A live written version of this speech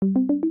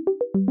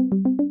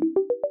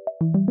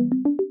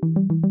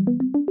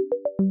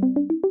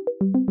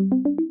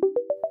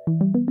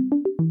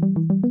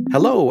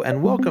Hello,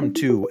 and welcome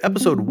to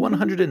episode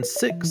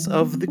 106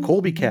 of the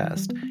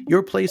ColbyCast,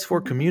 your place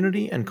for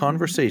community and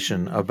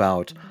conversation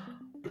about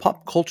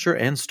pop culture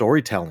and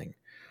storytelling.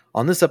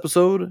 On this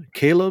episode,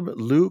 Caleb,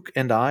 Luke,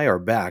 and I are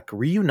back,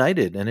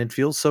 reunited, and it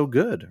feels so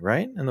good,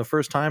 right? And the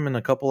first time in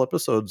a couple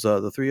episodes,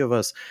 the three of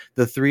us,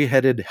 the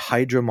three-headed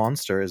Hydra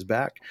monster, is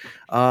back.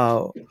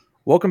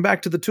 Welcome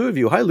back to the two of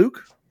you. Hi,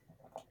 Luke.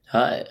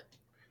 Hi.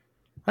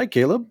 Hi,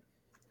 Caleb.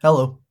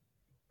 Hello.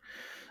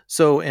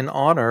 So, in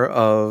honor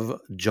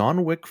of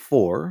John Wick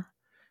 4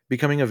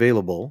 becoming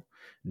available,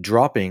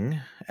 dropping,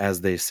 as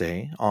they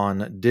say,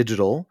 on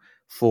digital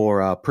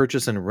for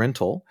purchase and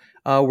rental,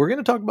 we're going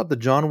to talk about the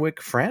John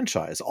Wick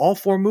franchise, all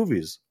four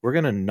movies. We're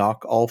going to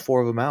knock all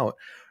four of them out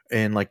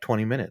in like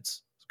 20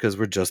 minutes because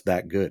we're just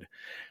that good.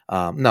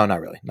 No,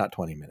 not really, not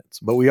 20 minutes,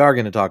 but we are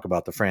going to talk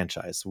about the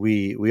franchise.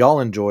 We all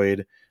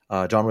enjoyed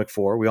John Wick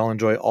 4. We all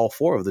enjoy all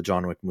four of the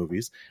John Wick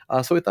movies.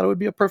 So we thought it would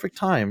be a perfect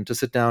time to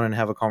sit down and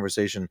have a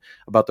conversation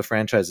about the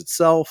franchise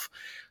itself,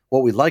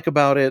 what we like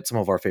about it, some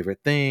of our favorite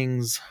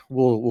things.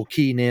 We'll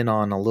keen in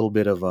on a little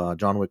bit of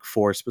John Wick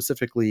 4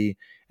 specifically,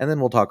 and then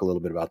we'll talk a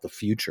little bit about the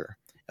future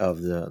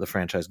of the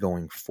franchise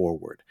going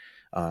forward.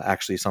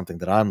 Actually, something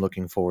that I'm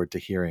looking forward to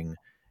hearing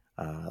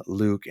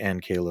Luke and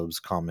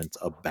Caleb's comments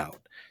about.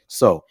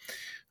 So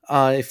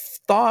I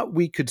thought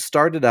we could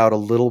start it out a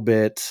little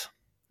bit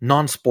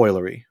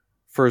non-spoilery.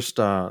 First,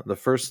 the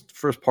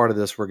first part of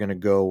this, we're going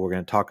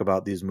to talk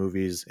about these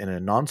movies in a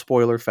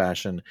non-spoiler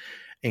fashion,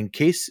 in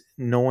case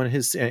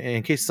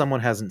in case someone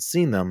hasn't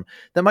seen them,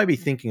 that might be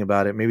thinking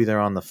about it. Maybe they're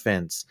on the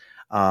fence.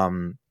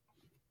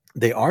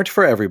 They aren't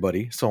for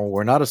everybody, so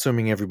we're not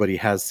assuming everybody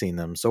has seen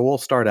them. So we'll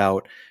start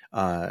out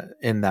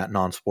in that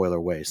non-spoiler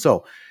way.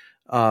 So,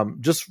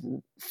 just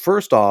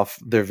first off,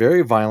 they're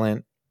very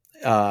violent.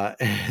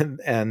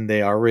 And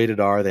they are rated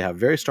R. They have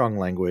very strong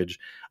language.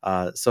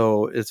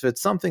 So if it's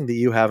something that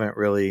you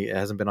it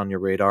hasn't been on your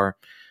radar,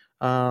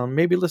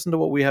 maybe listen to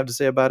what we have to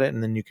say about it,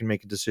 and then you can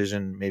make a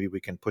decision. Maybe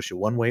we can push you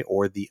one way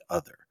or the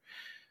other.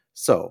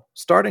 So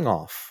starting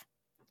off,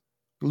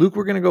 Luke,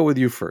 we're going to go with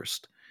you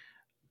first.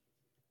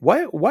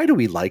 Why do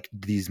we like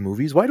these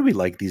movies? Why do we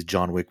like these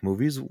John Wick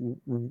movies?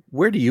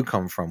 Where do you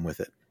come from with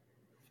it?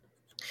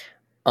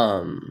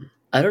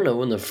 I don't know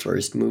when the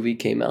first movie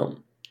came out,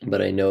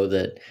 but I know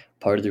that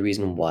part of the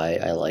reason why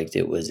I liked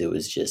it was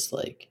just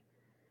like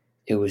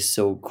it was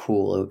so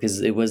cool because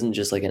it wasn't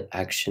just like an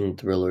action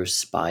thriller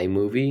spy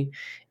movie.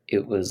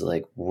 It was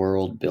like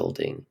world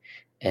building.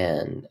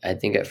 And I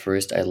think at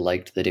first I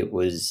liked that it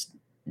was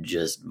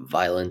just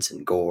violence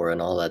and gore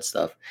and all that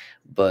stuff.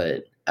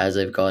 But as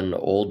I've gotten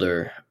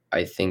older,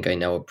 I think I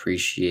now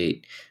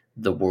appreciate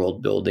the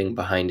world building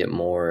behind it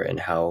more and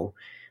how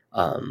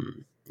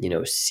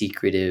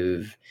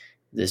secretive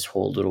this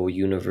whole little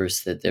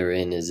universe that they're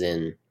in is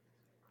in,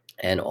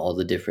 and all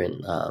the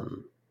different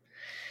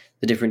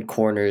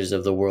corners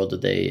of the world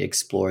that they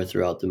explore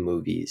throughout the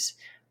movies.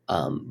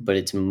 But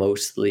it's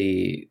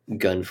mostly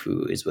gun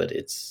fu is what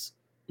it's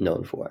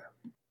known for.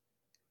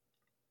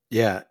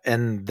 Yeah,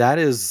 and that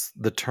is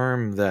the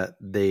term that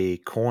they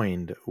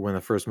coined when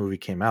the first movie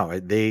came out.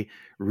 Right? They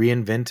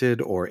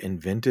reinvented or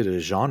invented a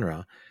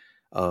genre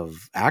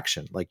of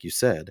action, like you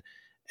said,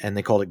 and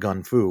they called it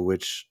gun fu,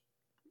 which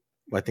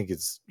I think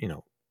is,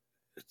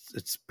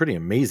 it's pretty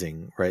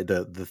amazing, right?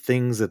 The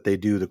things that they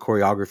do, the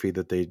choreography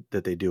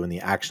that they do, and the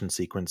action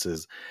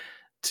sequences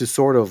to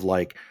sort of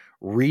like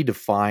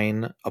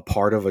redefine a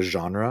part of a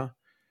genre.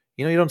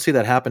 You don't see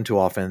that happen too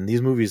often.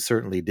 These movies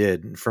certainly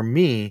did. For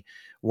me,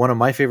 one of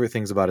my favorite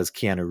things about it is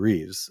Keanu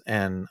Reeves.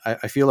 And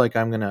I feel like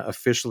I'm going to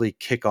officially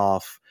kick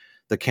off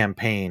the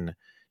campaign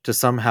to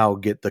somehow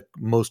get the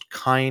most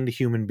kind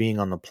human being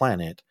on the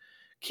planet,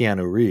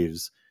 Keanu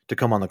Reeves, to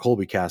come on the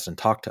ColbyCast and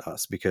talk to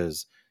us,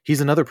 because he's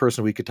another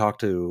person we could talk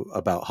to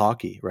about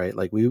hockey, right?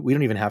 Like we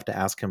don't even have to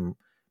ask him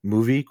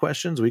movie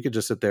questions. We could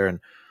just sit there and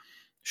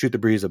shoot the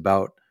breeze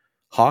about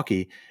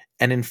hockey.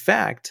 And in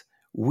fact,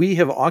 we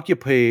have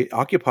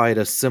occupied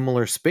a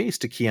similar space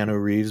to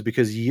Keanu Reeves,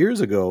 because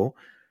years ago,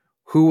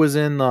 who was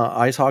in the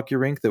ice hockey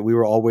rink that we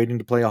were all waiting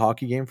to play a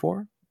hockey game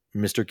for?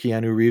 Mr.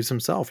 Keanu Reeves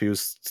himself. He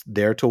was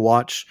there to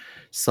watch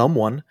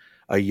someone,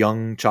 a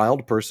young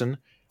child person,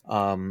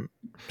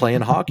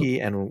 playing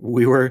hockey, and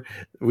we were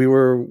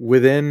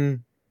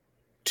within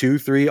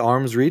 2-3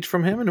 arms reach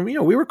from him, and we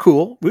were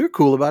cool. We were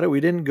cool about it. We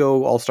didn't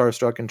go all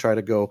starstruck and try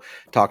to go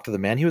talk to the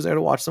man. He was there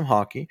to watch some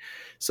hockey,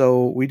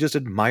 so we just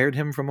admired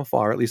him from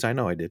afar. At least I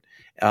know I did.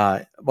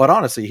 But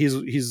honestly,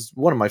 he's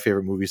one of my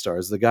favorite movie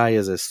stars. The guy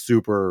is a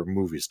super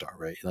movie star,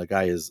 right? The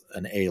guy is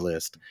an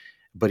A-list,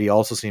 but he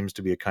also seems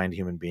to be a kind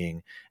human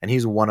being, and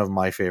he's one of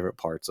my favorite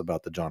parts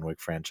about the John Wick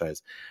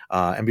franchise.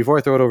 And before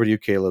I throw it over to you,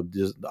 Caleb,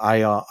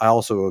 I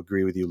also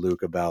agree with you,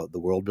 Luke, about the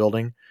world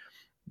building.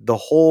 The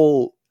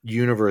whole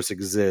universe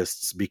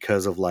exists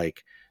because of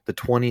like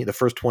the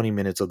first 20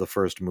 minutes of the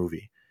first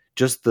movie.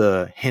 Just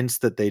the hints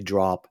that they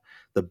drop,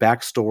 the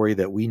backstory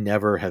that we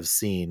never have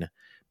seen,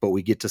 but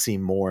we get to see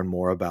more and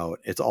more about.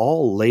 It's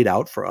all laid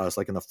out for us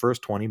like in the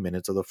first 20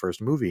 minutes of the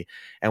first movie.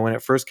 And when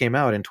it first came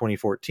out in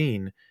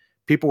 2014,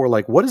 people were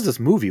like, what is this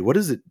movie? What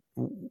is it?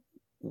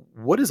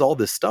 What is all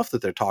this stuff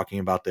that they're talking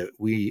about that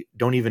we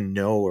don't even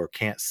know or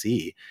can't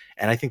see?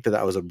 And I think that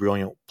that was a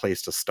brilliant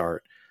place to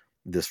start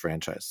this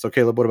franchise. So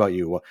Caleb, what about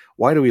you?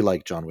 Why do we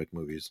like John Wick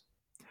movies?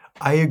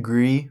 I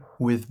agree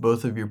with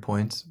both of your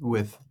points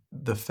with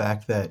the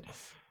fact that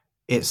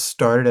it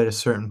started at a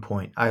certain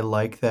point. I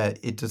like that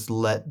it just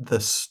let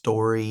the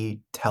story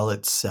tell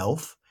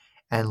itself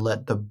and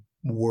let the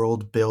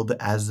world build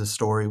as the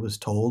story was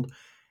told.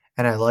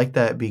 And I like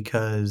that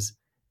because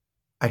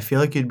I feel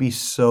like it'd be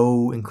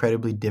so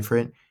incredibly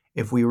different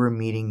if we were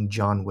meeting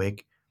John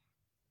Wick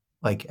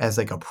like as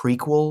like a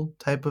prequel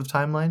type of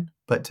timeline.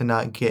 But to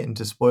not get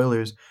into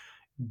spoilers,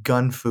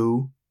 Gun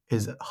Fu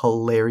is a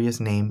hilarious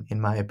name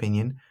in my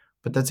opinion,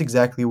 but that's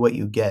exactly what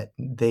you get.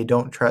 They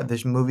don't try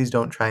these movies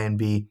don't try and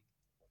be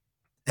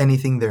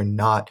anything they're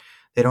not.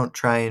 They don't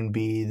try and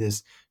be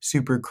this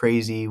super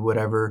crazy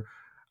whatever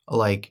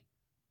like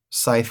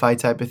sci-fi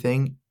type of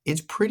thing.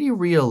 It's pretty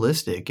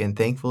realistic and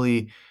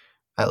thankfully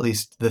at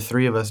least the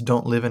three of us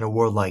don't live in a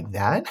world like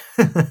that.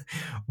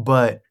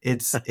 But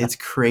it's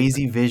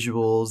crazy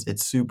visuals,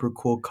 it's super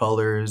cool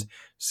colors,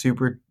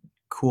 super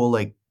cool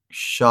like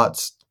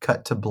shots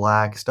cut to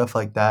black, stuff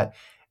like that.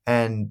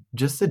 And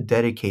just the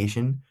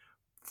dedication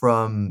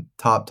from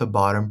top to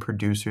bottom,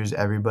 producers,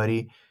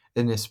 everybody,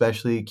 and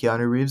especially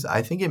Keanu Reeves,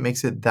 I think it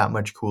makes it that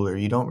much cooler.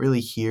 You don't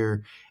really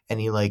hear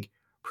any like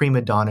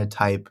prima donna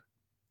type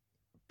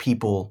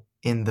people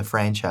in the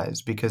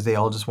franchise because they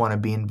all just want to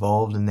be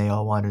involved and they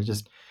all want to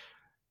just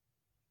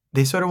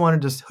they sort of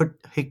want to just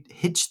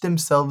hitch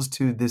themselves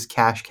to this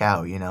cash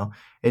cow, you know?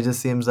 It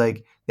just seems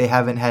like they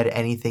haven't had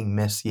anything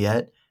miss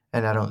yet,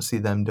 and I don't see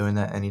them doing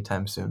that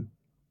anytime soon.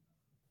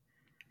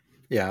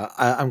 Yeah,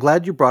 I'm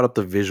glad you brought up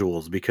the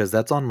visuals because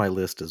that's on my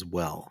list as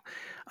well.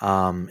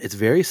 It's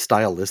very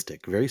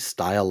stylistic, very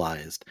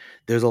stylized.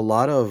 There's a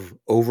lot of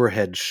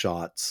overhead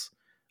shots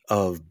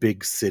of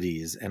big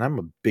cities, and I'm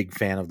a big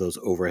fan of those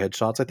overhead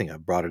shots. I think I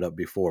brought it up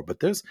before,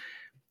 but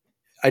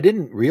I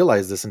didn't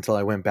realize this until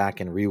I went back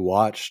and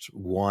rewatched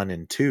one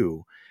and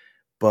two,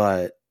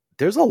 but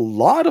there's a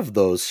lot of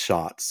those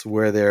shots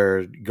where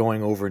they're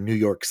going over New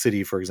York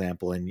City, for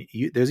example, and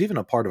there's even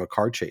a part of a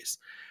car chase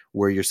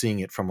where you're seeing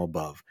it from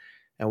above.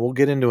 And we'll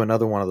get into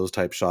another one of those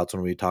type shots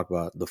when we talk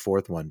about the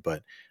fourth one,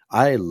 but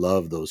I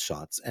love those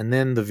shots. And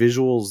then the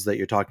visuals that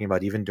you're talking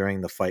about, even during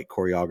the fight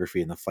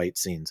choreography and the fight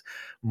scenes,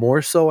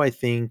 more so, I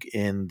think,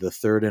 in the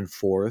third and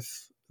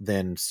fourth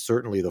than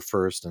certainly the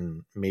first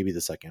and maybe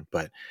the second,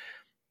 but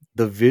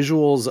the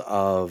visuals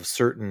of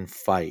certain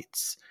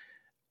fights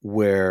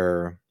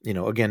where,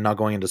 again, not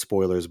going into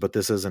spoilers, but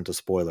this isn't a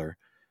spoiler.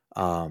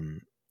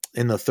 um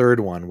in the third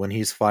one, when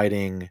he's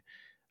fighting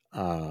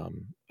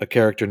a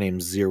character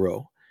named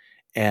Zero,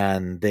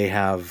 and they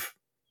have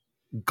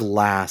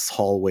glass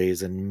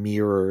hallways and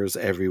mirrors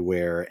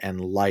everywhere and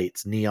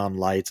lights, neon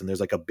lights, and there's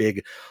like a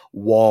big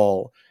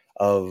wall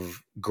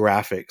of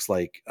graphics,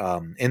 like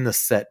in the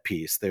set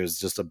piece there's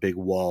just a big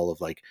wall of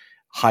like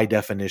high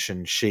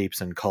definition shapes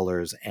and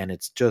colors, and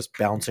it's just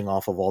bouncing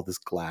off of all this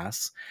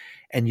glass,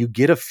 and you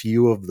get a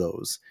few of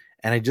those.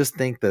 And I just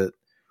think that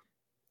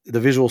the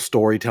visual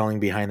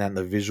storytelling behind that and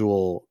the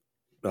visual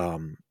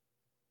um,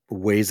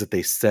 ways that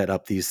they set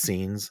up these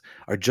scenes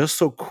are just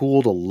so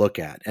cool to look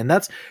at. And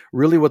that's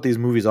really what these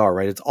movies are,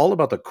 right? It's all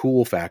about the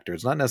cool factor.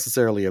 It's not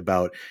necessarily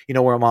about,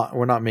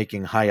 we're not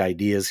making high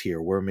ideas here.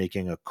 We're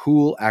making a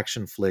cool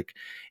action flick,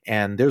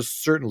 and there's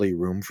certainly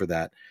room for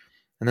that.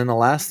 And then the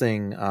last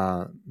thing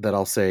that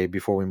I'll say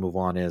before we move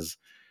on is,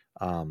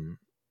 um,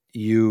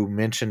 you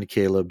mentioned,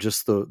 Caleb,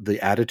 just the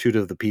attitude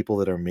of the people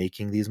that are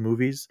making these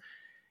movies.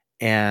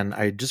 And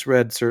I just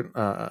read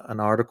an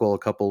article a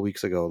couple of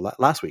weeks ago,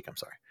 last week, I'm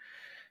sorry,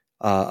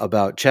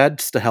 about Chad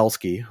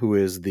Stahelski, who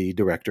is the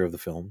director of the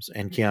films,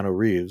 and Keanu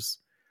Reeves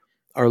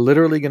are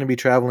literally going to be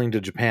traveling to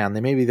Japan.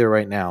 They may be there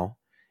right now,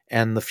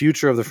 and the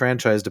future of the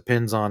franchise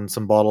depends on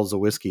some bottles of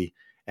whiskey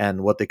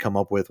and what they come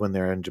up with when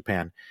they're in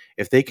Japan.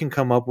 If they can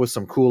come up with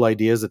some cool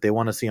ideas that they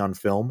want to see on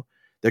film,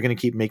 they're going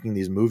to keep making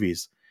these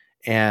movies.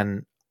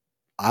 And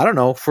I don't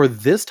know, for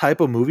this type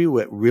of movie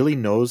that really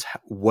knows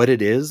what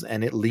it is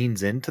and it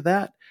leans into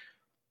that,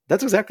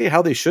 that's exactly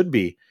how they should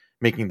be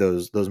making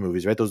those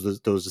movies, right? Those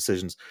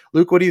decisions.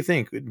 Luke, what do you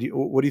think?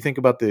 What do you think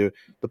about the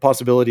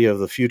possibility of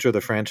the future of the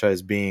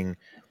franchise being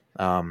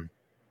um,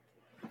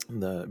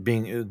 the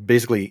being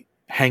basically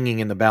hanging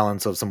in the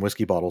balance of some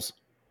whiskey bottles?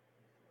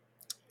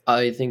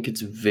 I think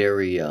it's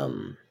very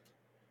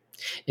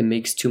it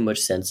makes too much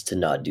sense to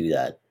not do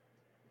that.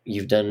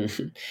 You've done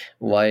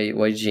why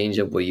change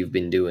up what you've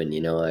been doing,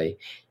 you know? I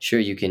sure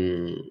you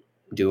can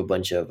do a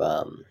bunch of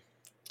what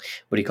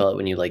do you call it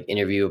when you like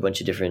interview a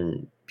bunch of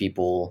different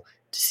people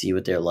to see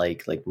what they're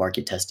like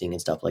market testing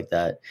and stuff like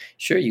that.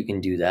 Sure you can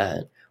do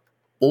that.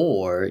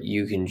 Or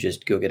you can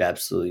just go get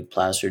absolutely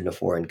plastered in a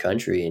foreign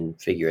country and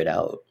figure it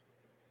out.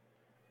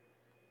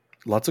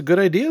 Lots of good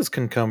ideas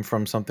can come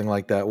from something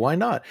like that. Why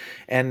not?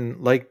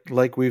 And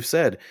like we've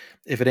said,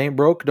 if it ain't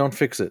broke, don't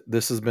fix it.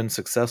 This has been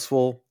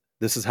successful.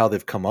 This is how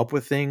they've come up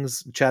with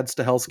things. Chad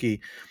Stahelski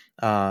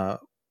uh,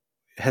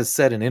 has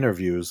said in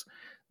interviews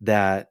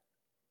that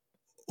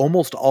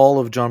almost all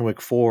of John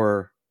Wick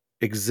 4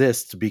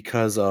 exists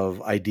because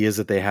of ideas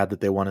that they had that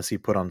they want to see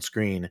put on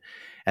screen.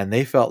 And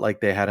they felt like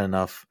they had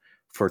enough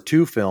for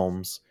 2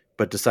 films,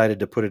 but decided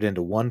to put it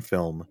into 1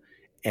 film.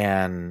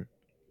 And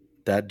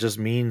that just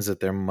means that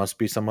there must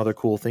be some other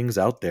cool things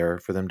out there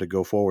for them to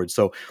go forward.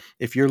 So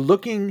if you're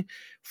looking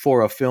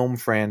for a film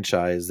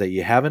franchise that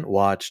you haven't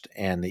watched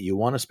and that you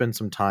want to spend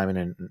some time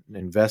and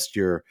invest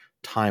your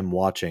time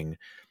watching,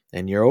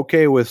 and you're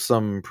okay with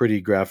some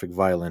pretty graphic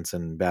violence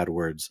and bad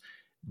words,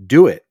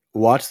 do it.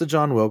 Watch the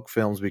John Wick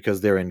films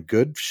because they're in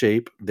good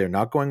shape. They're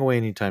not going away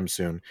anytime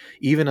soon.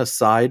 Even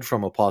aside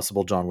from a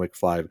possible John Wick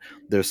 5,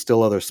 there's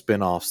still other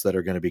spin-offs that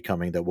are going to be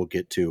coming that we'll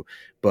get to.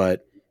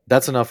 But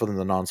that's enough of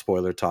the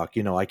non-spoiler talk.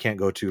 I can't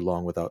go too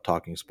long without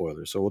talking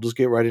spoilers. So we'll just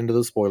get right into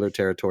the spoiler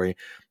territory.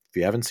 If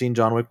you haven't seen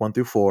John Wick 1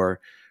 through 4,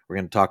 we're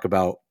going to talk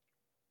about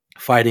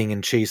fighting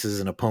and chases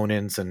and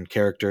opponents and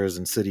characters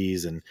and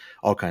cities and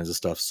all kinds of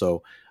stuff.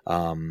 So,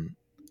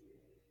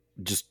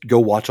 just go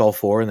watch all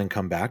 4 and then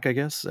come back, I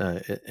guess,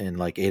 in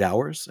like 8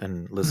 hours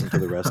and listen to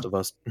the rest of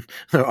us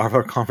of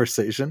our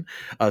conversation.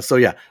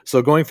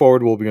 So going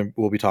forward,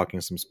 we'll be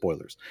talking some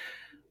spoilers.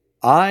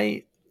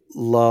 I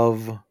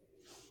love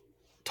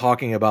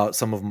talking about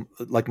some of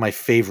like my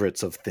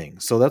favorites of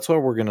things. So that's why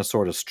we're going to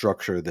sort of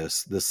structure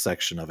this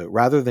section of it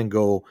rather than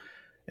go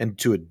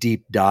into a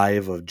deep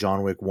dive of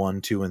John Wick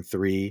 1, 2, and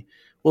 3.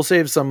 We'll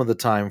save some of the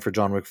time for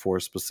John Wick 4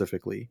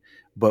 specifically.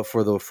 But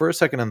for the first,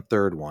 second, and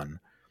third one,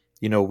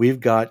 we've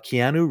got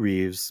Keanu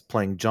Reeves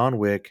playing John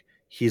Wick.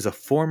 He's a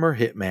former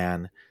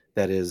hitman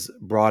that is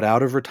brought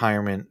out of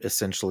retirement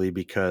essentially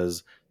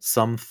because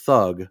some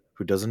thug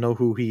who doesn't know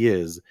who he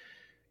is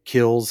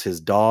kills his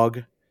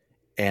dog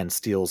and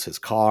steals his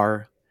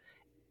car.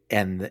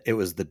 And it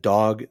was the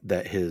dog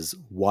that his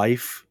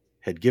wife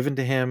had given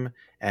to him,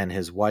 and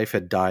his wife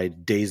had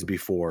died days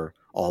before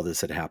all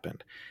this had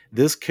happened.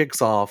 This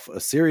kicks off a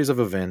series of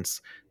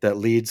events that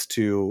leads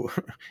to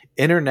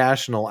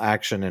international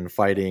action and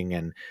fighting,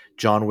 and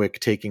John Wick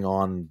taking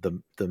on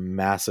the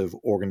massive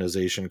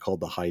organization called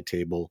the High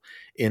Table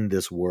in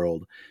this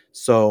world.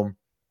 So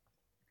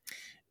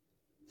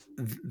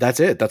that's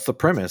it. That's the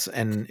premise,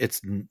 and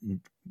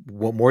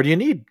what more do you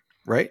need,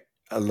 right?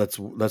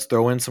 Let's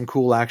throw in some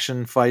cool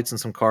action fights and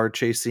some car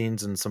chase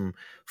scenes and some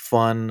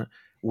fun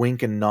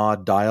wink and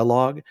nod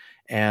dialogue,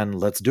 and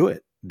let's do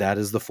it. That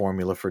is the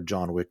formula for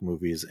John Wick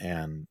movies,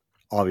 and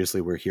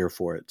obviously we're here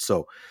for it.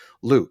 So,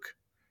 Luke,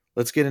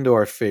 let's get into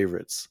our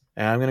favorites.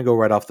 And I'm going to go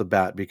right off the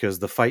bat because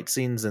the fight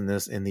scenes in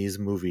these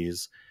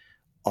movies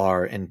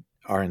are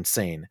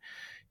insane.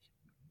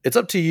 It's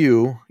up to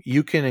you.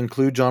 You can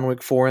include John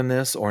Wick 4 in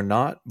this or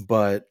not,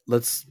 but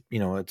it's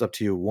up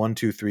to you. 1,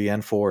 2, 3,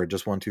 and 4, or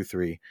just 1, 2,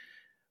 3.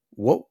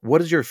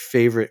 What is your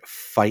favorite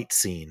fight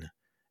scene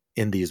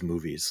in these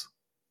movies?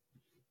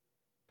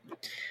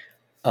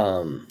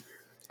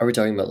 Are we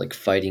talking about like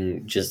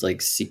fighting just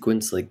like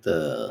sequence, like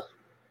the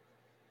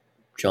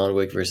John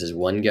Wick versus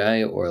one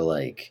guy, or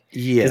like,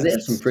 because they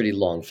have some Yes. pretty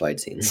long fight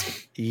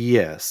scenes.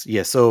 Yes.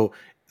 So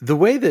the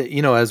way that,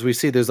 as we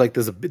see, there's like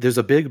there's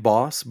a big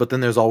boss, but then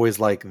there's always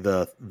like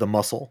the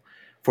muscle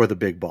for the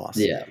big boss.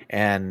 Yeah.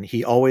 And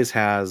he always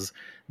has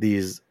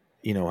these,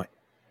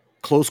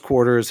 close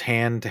quarters,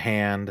 hand to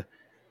hand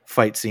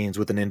fight scenes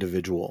with an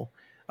individual.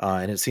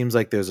 And it seems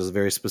like there's a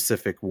very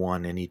specific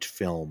one in each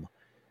film.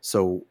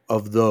 So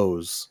of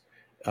those,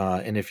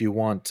 and if you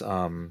want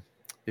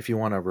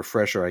a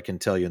refresher, I can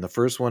tell you. In the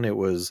first one, it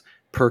was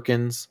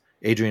Perkins,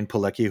 Adrian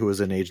Pilecki, who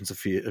was in Agents of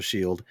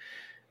S.H.I.E.L.D.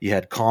 You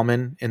had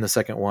Common in the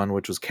second one,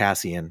 which was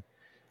Cassian.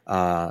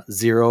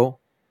 Zero,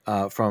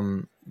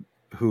 from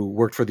who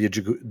worked for the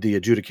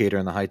adjudicator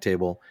in the High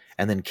Table,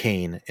 and then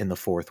Kane in the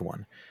fourth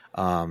one.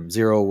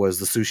 Zero was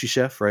the sushi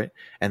chef, right?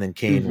 And then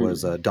Kane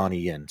was Donnie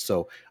Yen.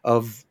 So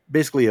of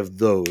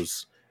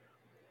those,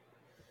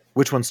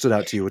 which one stood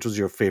out to you? Which was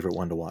your favorite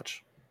one to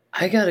watch?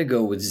 I gotta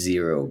go with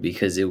Zero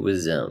because it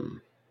was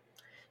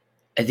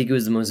I think it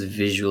was the most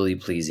visually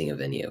pleasing of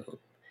any of them.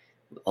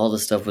 All the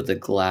stuff with the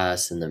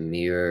glass and the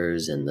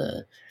mirrors and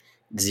the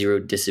Zero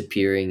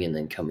disappearing and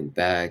then coming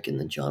back and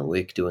then John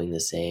Wick doing the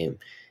same.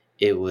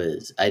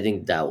 I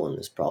think that one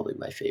is probably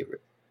my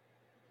favorite.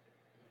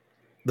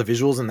 The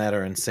visuals in that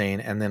are insane.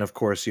 And then, of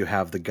course, you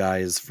have the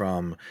guys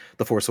from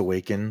The Force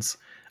Awakens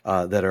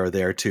that are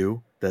there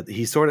too. That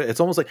it's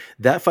almost like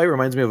that fight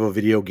reminds me of a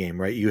video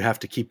game, right? You have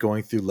to keep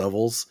going through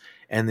levels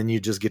and then you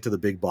just get to the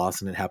big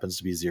boss and it happens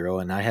to be Zero.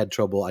 And I had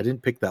trouble. I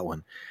didn't pick that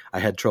one. I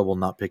had trouble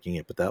not picking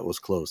it, but that was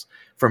close.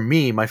 For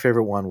me, my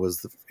favorite one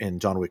was in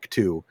John Wick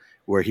 2,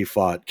 where he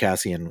fought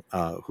Cassian,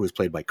 who was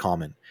played by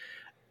Common.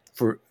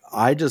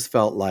 I just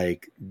felt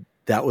like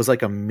that was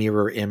like a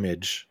mirror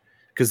image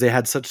because they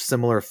had such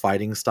similar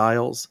fighting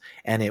styles,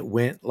 and it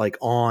went like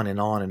on and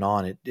on and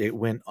on. It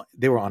went.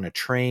 They were on a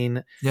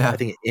train. Yeah. I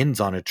think it ends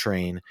on a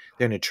train.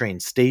 They're in a train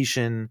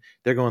station.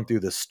 They're going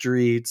through the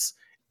streets.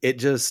 It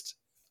just.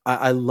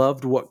 I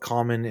loved what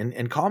Common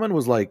and Common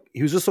was like.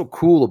 He was just so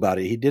cool about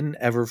it. He didn't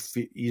ever.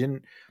 He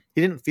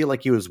didn't feel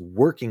like he was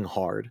working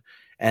hard.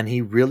 and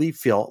he really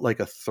felt like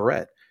a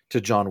threat to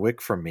John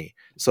Wick from me.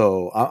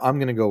 So I'm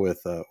going to go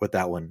with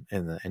that one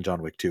in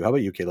John Wick 2. How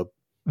about you, Caleb?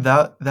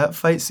 That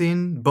fight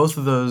scene, both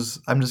of those,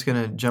 I'm just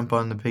gonna jump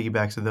on the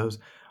piggybacks of those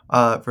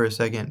for a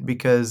second,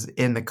 because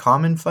in the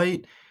common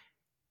fight,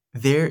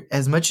 there,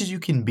 as much as you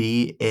can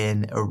be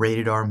in a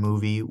rated R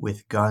movie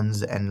with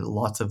guns and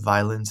lots of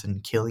violence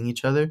and killing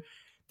each other,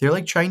 they're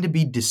like trying to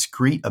be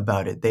discreet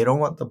about it. They don't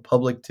want the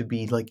public to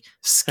be like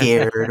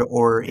scared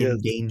or Yes.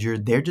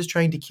 endangered. They're just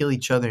trying to kill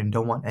each other and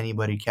don't want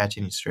anybody to catch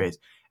any strays.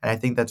 And I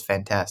think that's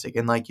fantastic.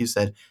 And like you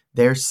said,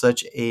 they're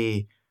such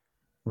a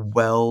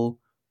well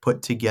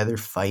put together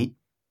fight,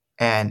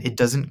 and it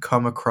doesn't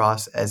come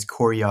across as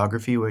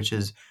choreography, which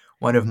is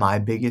one of my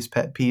biggest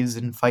pet peeves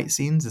in fight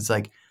scenes. It's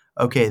like,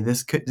 okay,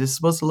 this is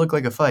supposed to look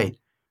like a fight,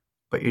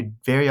 but you're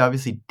very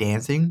obviously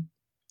dancing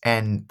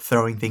and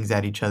throwing things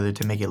at each other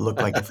to make it look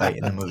like a fight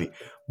in the movie.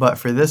 But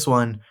for this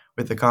one,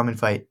 with the common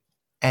fight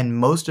and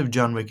most of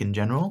John Wick in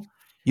general,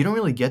 you don't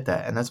really get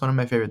that, and that's one of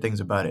my favorite things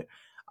about it.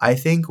 I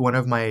think one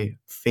of my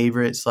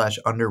favorite slash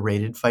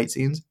underrated fight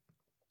scenes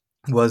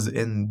was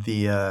in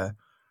the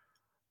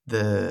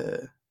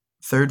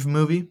third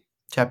movie,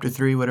 chapter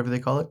 3, whatever they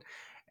call it,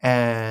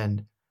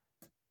 and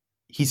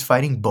he's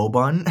fighting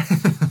Boban,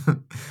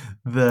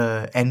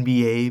 the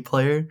NBA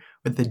player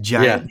with the Yeah.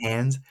 giant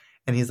hands,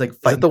 and he's like Is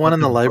it fighting the him one with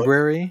in the the book.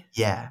 library?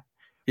 Yeah,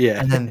 Yeah.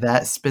 and then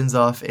that spins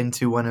off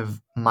into one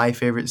of my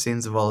favorite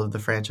scenes of all of the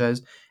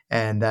franchise,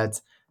 and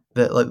that's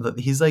that. Like,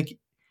 he's like,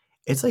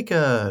 it's like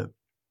a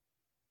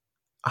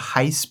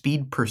high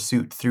speed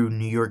pursuit through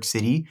New York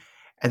City,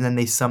 and then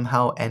they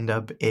somehow end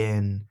up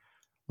in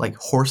like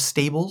horse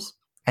stables,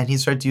 and he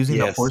starts using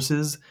the Yes.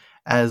 horses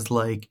as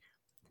like,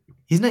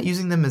 he's not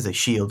using them as a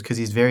shield because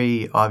he's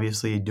very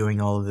obviously doing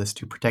all of this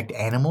to protect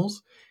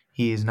animals.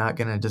 He's not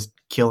gonna just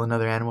kill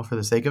another animal for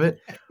the sake of it,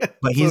 but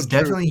So he's true.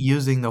 definitely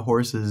using the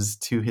horses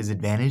to his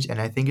advantage, and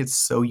I think it's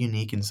so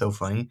unique and so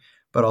funny,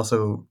 but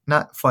also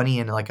not funny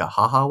in like a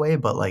haha way,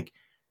 but like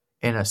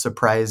in a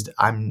surprised,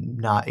 I'm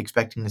not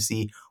expecting to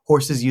see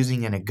horses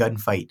using in a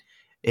gunfight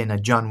in a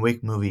John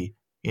Wick movie,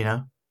 you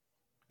know?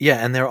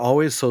 Yeah, and they're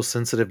always so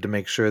sensitive to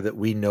make sure that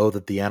we know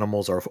that the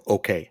animals are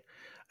okay.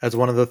 That's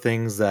one of the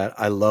things that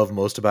I love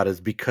most about it,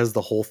 is because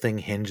the whole thing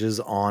hinges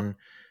on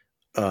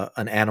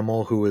an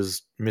animal who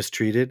is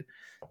mistreated.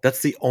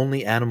 That's the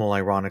only animal,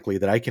 ironically,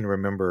 that I can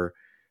remember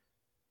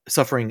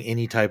suffering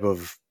any type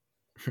of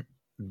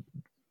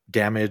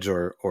damage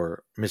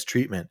or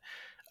mistreatment.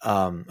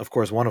 Of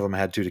course, one of them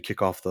had to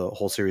kick off the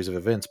whole series of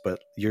events. But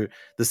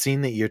the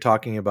scene that you're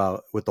talking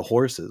about with the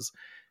horses,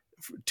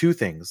 two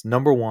things.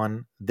 Number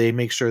one, they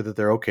make sure that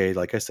they're okay,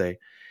 like I say.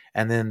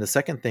 And then the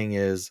second thing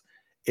is,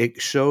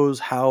 it shows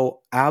how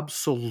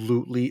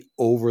absolutely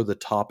over the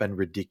top and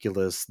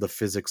ridiculous the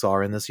physics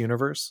are in this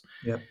universe,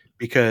 Yep.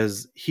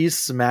 because he's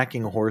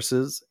smacking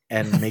horses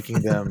and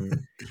making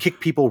them kick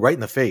people right in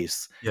the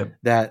face. Yep.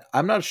 That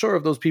I'm not sure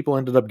if those people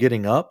ended up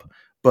getting up,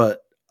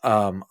 but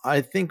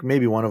I think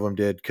maybe one of them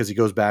did, because he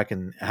goes back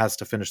and has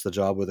to finish the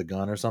job with a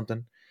gun or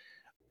something.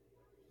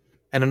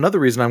 And another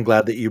reason I'm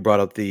glad that you brought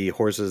up the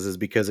horses is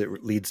because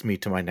it leads me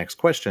to my next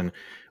question,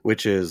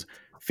 which is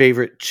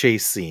favorite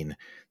chase scene.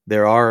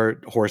 There are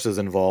horses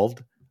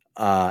involved,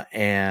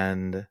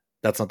 and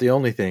that's not the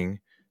only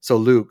thing. So,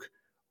 Luke,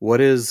 what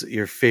is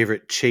your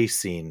favorite chase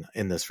scene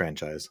in this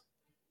franchise?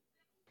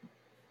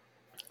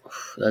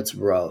 That's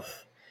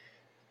rough.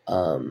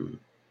 Um,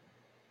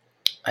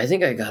 I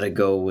think I gotta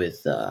go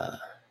with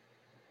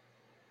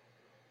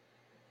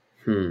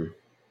hmm.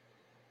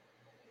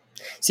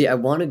 See, I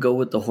want to go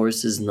with the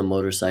horses and the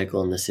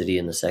motorcycle and the city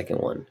in the second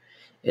one.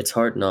 It's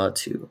hard not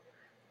to.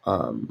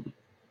 Um,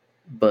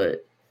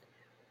 but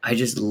I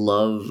just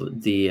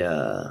love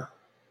the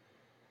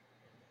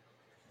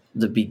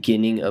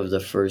beginning of the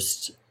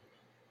first.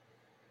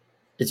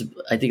 It's,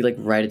 I think, like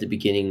right at the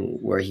beginning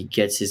where he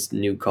gets his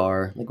new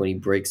car, like when he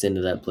breaks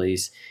into that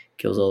place,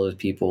 kills all those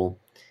people,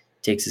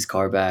 takes his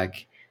car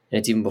back, and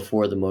it's even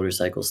before the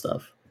motorcycle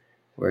stuff,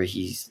 where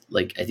he's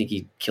like, I think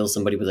he kills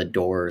somebody with a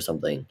door or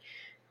something,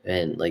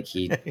 and like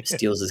he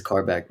steals his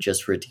car back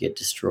just for it to get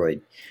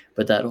destroyed.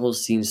 But that whole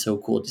scene's so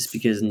cool, just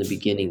because in the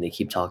beginning they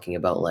keep talking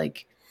about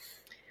like,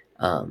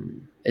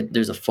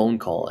 there's a phone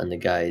call and the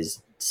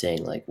guy's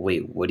saying like,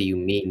 wait, what do you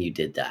mean you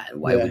did that?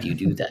 Why Yeah. would you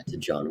do that to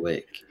John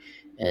Wick?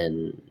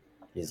 And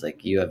he's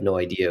like, you have no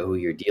idea who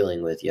you're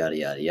dealing with, yada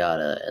yada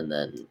yada. And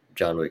then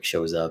John Wick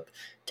shows up,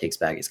 takes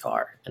back his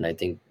car. And I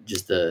think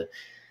just the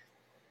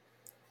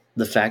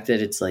fact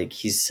that it's like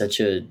he's such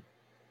a,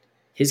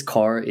 his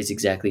car is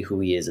exactly who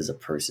he is as a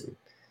person.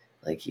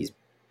 Like he's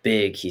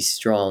big, he's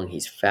strong,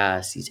 he's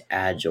fast, he's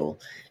agile,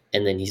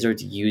 and then he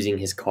starts using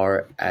his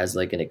car as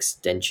like an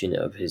extension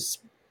of his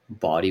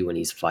body when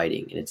he's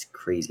fighting, and it's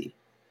crazy.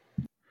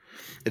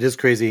 It is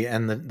crazy,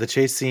 and the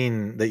chase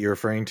scene that you're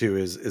referring to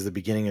is the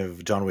beginning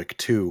of John Wick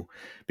 2,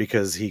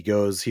 because he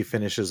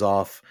finishes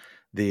off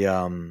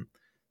the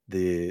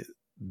the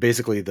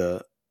basically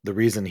the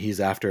reason he's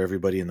after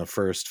everybody in the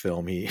first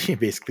film. He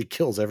basically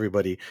kills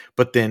everybody,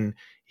 but then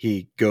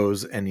he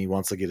goes and he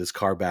wants to get his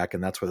car back,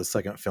 and that's where the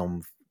second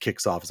film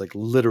kicks off. It's like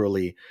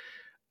literally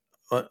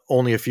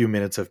only a few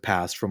minutes have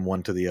passed from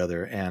one to the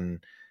other.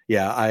 And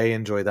yeah, I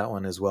enjoy that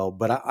one as well.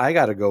 But I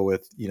got to go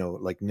with,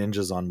 like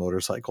ninjas on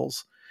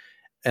motorcycles.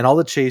 And all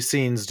the chase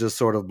scenes just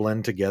sort of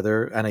blend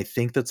together. And I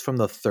think that's from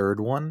the third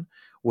one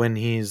when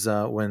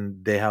when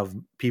they have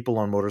people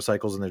on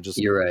motorcycles and they're just,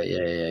 You're right.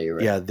 Yeah, you're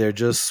right. yeah, they're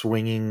just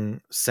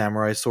swinging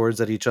samurai swords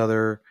at each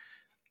other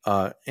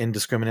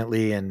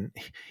indiscriminately. And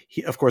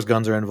of course,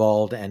 guns are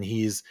involved. And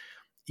he's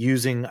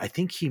using, I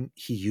think he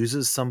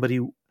uses somebody,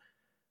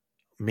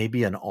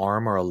 maybe an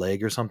arm or a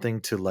leg or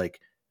something,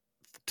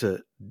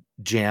 to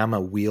jam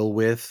a wheel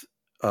with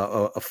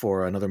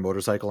for another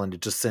motorcycle, and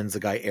it just sends the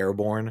guy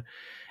airborne.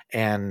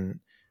 And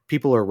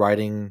people are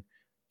riding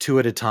two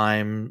at a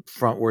time,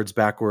 frontwards,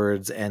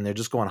 backwards, and they're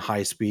just going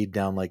high speed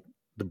down like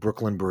the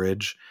Brooklyn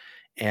Bridge.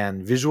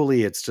 And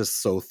visually, it's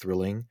just so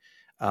thrilling.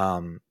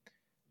 Um,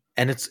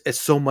 and it's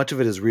so much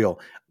of it is real.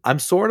 I'm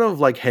sort of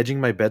like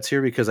hedging my bets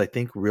here because I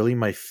think really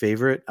my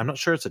favorite, I'm not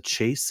sure it's a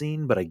chase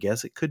scene, but I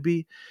guess it could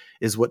be,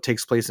 is what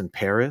takes place in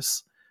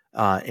Paris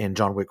in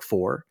John Wick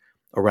 4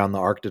 around the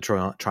Arc de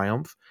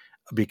Triomphe,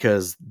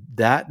 because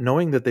that,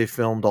 knowing that they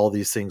filmed all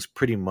these things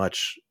pretty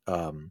much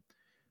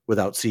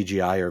without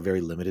CGI or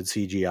very limited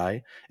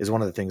CGI, is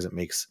one of the things that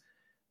makes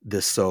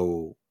this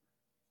so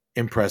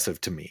impressive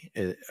to me.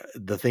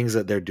 The things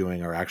that they're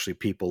doing are actually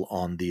people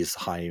on these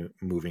high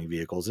moving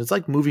vehicles. It's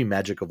like movie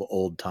magic of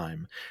old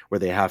time, where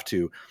they have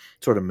to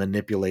sort of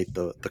manipulate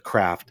the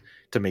craft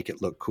to make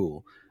it look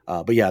cool.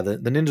 But yeah, the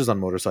ninjas on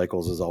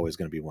motorcycles is always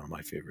going to be one of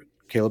my favorite.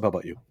 Caleb, how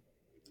about you?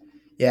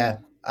 Yeah,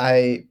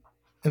 I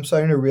am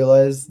starting to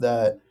realize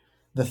that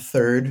the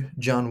third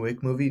John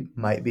Wick movie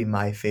might be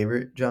my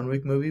favorite John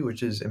Wick movie,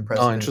 which is Oh,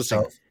 impressive in interesting.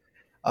 itself.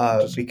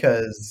 Interesting.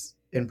 Because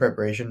in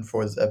preparation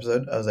for this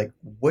episode, I was like,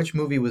 which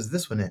movie was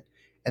this one in?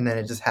 And then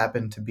it just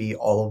happened to be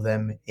all of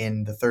them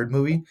in the third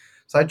movie.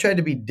 So I tried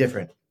to be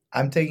different.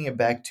 I'm taking it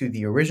back to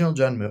the original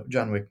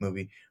John Wick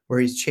movie, where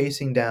he's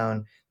chasing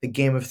down the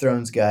Game of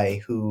Thrones guy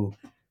who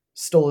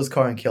stole his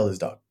car and killed his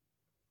dog.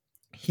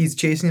 He's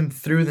chasing him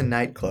through the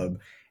nightclub,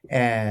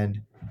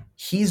 and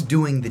he's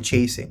doing the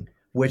chasing,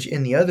 which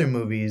in the other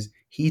movies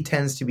he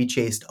tends to be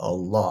chased a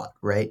lot,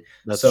 right?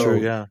 That's true. So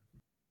Yeah.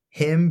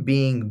 him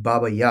being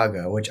Baba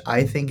Yaga, which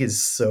I think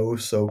is so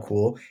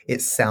cool.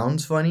 It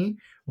sounds funny,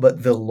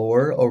 but the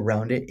lore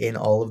around it in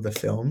all of the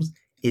films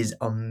is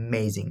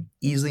amazing.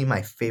 Easily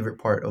my favorite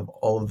part of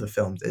all of the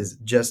films is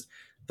just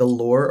the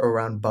lore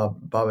around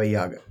Baba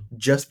Yaga.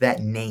 Just that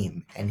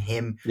name and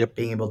him Yep.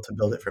 being able to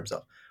build it for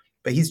himself.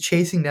 But he's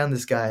chasing down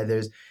this guy.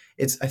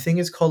 I think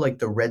it's called like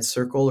the Red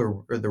Circle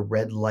or the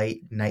Red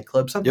Light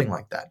nightclub, something Yep.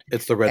 like that.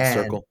 It's the red And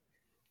circle.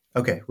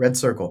 okay, Red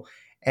Circle.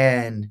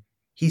 And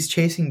he's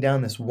chasing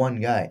down this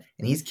one guy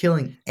and he's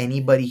killing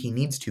anybody he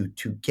needs to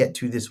get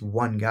to this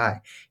one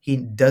guy. He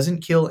doesn't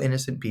kill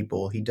innocent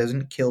people. He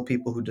doesn't kill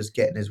people who just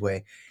get in his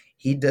way.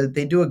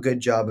 They do a good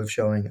job of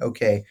showing,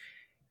 okay,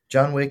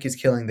 John Wick is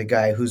killing the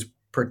guy who's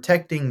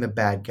protecting the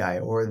bad guy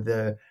or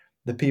the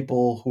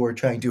people who are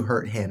trying to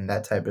hurt him,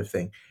 that type of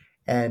thing.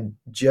 And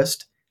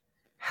just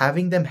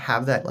having them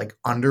have that like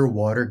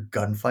underwater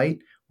gunfight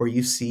where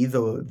you see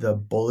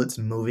the bullets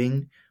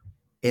moving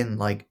in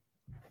like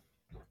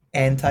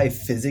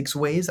anti-physics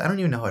ways. I don't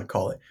even know how to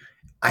call it.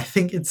 I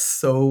think it's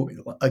so,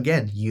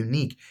 again,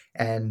 unique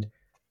and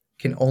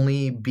can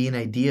only be an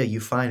idea you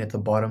find at the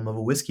bottom of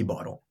a whiskey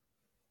bottle.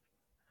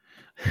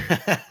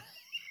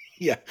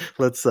 Yeah.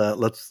 Let's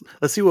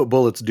see what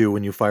bullets do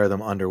when you fire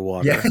them Yeah.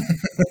 underwater.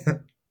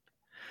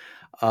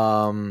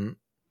 um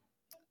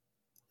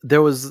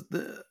there was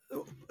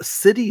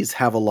cities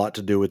have a lot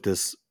to do with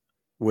this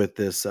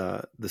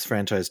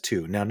franchise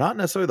too. Now, not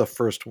necessarily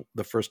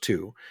the first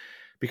two,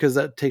 because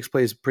that takes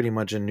place pretty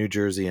much in New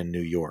Jersey and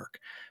New York.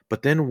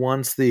 But then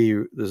once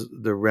the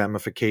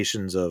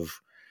ramifications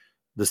of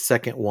the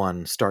second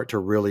one start to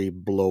really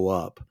blow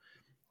up,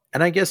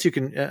 and I guess you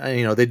can,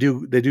 they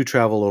do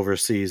travel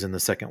overseas in the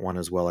second one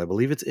as well. I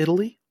believe it's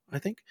Italy, I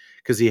think,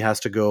 because he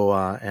has to go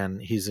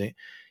and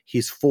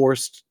he's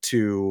forced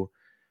to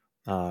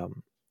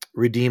um,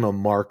 redeem a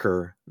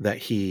marker that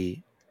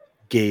he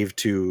gave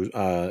to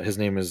his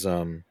name is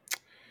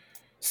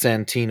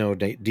Santino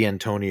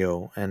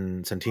D'Antonio,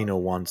 and Santino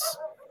wants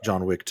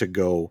John Wick to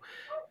go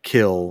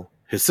kill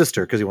his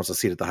sister because he wants a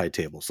seat at the high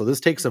table. So this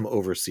takes him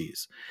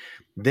overseas.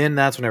 Then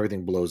that's when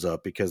everything blows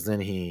up, because then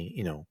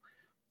he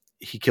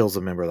kills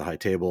a member of the high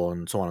table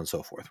and so on and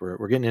so forth.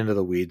 We're getting into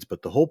the weeds,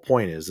 but the whole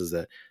point is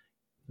that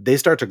they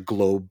start to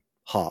globe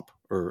hop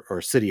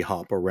or city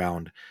hop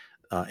around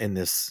in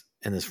this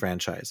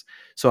franchise.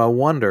 So I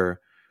wonder,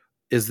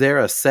 is there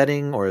a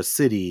setting or a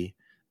city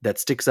that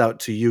sticks out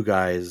to you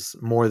guys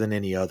more than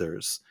any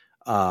others?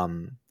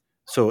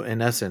 So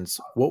in essence,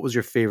 what was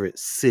your favorite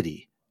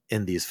city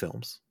in these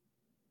films?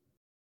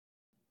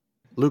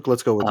 Luke,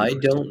 let's go with you I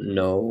first. don't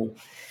know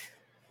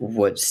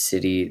what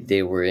city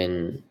they were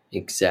in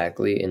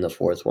exactly in the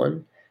fourth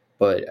one,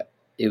 but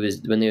it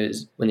was when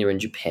they were in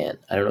Japan.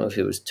 I don't know if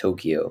it was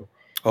Tokyo,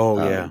 Oh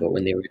yeah. but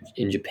when they were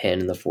in Japan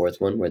in the fourth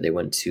one, where they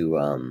went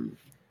to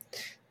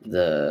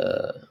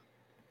the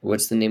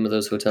What's the name of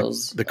those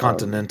hotels? The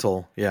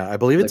Continental. Yeah, I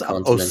believe The it's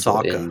Continental in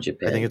Osaka. I think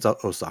Japan. it's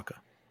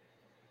Osaka.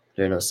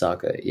 They're in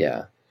Osaka,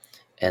 yeah.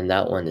 And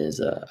that one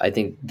is, I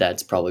think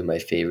that's probably my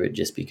favorite,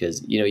 just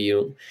because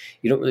you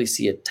don't really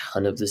see a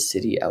ton of the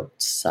city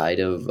outside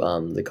of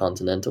the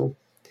Continental,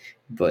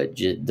 but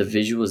the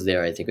visuals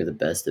there I think are the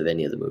best of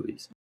any of the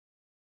movies.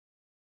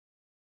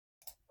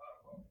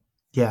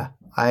 Yeah,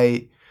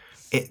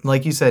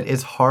 like you said,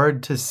 it's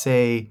hard to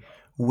say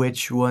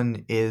which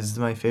one is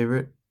my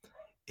favorite.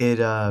 It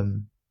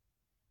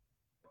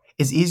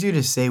it's easier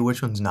to say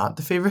which one's not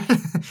the favorite,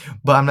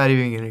 but I'm not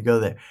even gonna go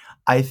there.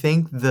 I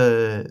think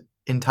the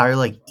entire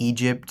like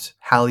Egypt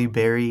Halle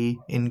Berry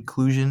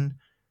inclusion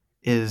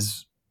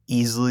is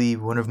easily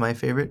one of my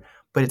favorite,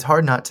 but it's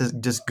hard not to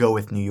just go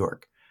with New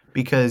York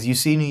because you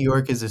see New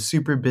York as a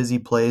super busy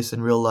place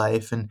in real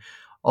life and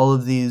all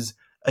of these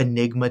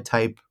enigma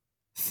type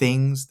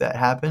things that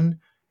happen,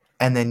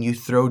 and then you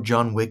throw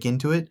John Wick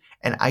into it,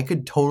 and I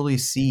could totally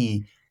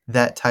see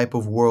that type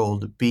of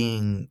world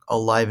being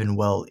alive and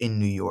well in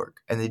New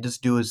York. And they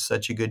just do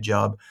such a good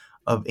job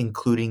of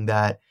including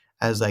that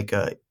as like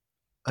a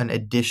an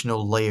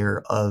additional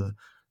layer of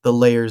the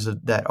layers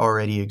that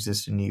already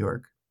exist in New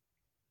York.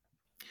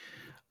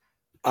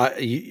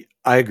 I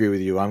agree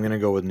with you. I'm gonna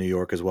go with New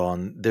York as well.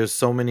 And there's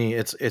so many.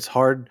 It's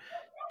hard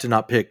to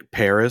not pick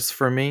Paris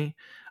for me,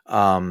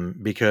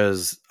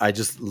 because I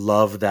just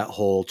love that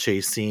whole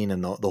chase scene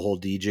and the whole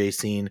DJ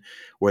scene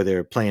where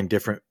they're playing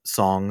different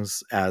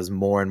songs as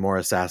more and more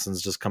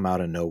assassins just come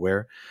out of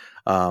nowhere.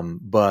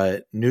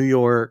 But New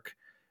York,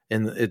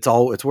 and it's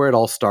where it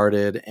all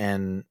started.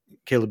 And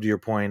Caleb, to your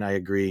point, I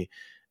agree.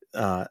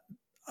 Uh,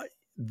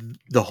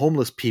 the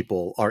homeless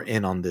people are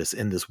in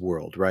this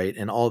world, right?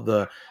 And all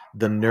the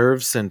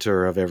nerve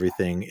center of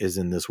everything is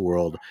in this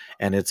world,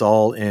 and it's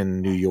all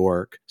in New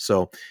York.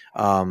 So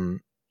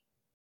um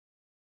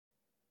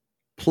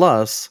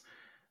plus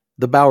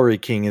the Bowery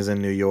King is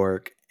in New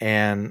York,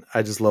 and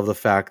I just love the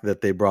fact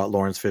that they brought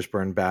Lawrence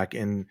Fishburne back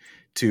in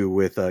to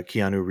with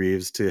Keanu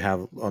Reeves to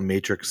have a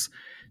Matrix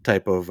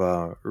type of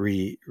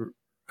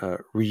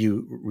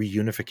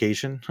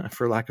reunification,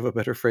 for lack of a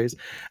better phrase.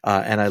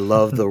 And I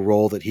love the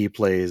role that he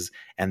plays,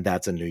 and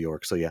that's in New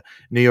York. So yeah,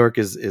 New York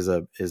is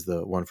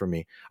the one for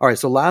me. All right,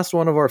 so last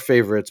one of our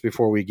favorites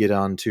before we get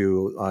on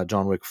to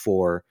John Wick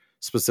 4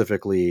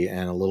 specifically,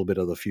 and a little bit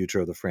of the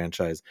future of the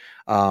franchise.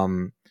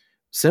 Um,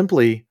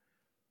 Simply,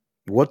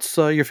 what's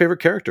your favorite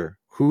character?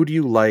 Who do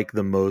you like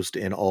the most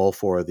in all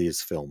four of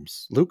these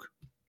films? Luke?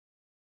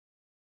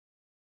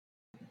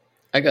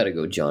 I gotta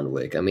go John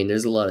Wick. I mean,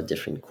 there's a lot of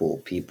different cool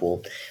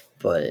people,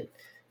 but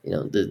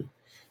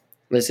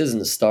this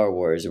isn't a Star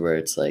Wars where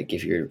it's like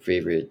if your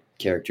favorite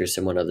character is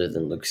someone other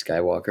than Luke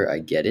Skywalker, I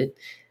get it,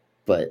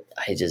 but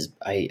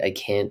I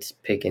can't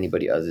pick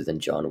anybody other than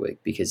John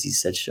Wick because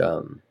he's such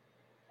a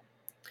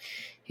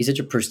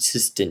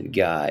persistent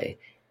guy,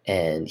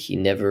 and he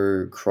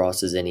never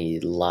crosses any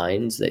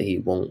lines that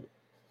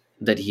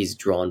he's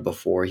drawn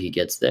before he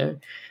gets there.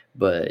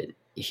 But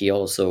he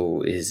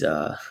also is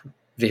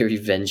very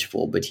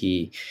vengeful, but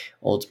he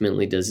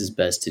ultimately does his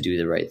best to do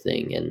the right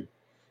thing. And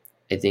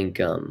I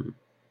think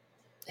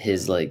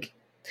his like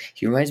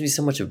he reminds me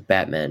so much of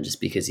Batman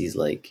just because he's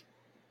like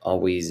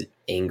always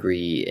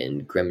angry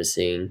and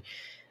grimacing.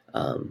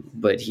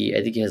 But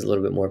I think he has a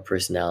little bit more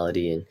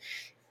personality, and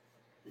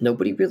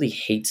nobody really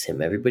hates him.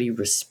 Everybody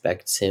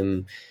respects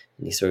him,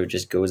 and he sort of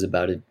just goes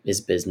about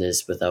his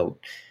business without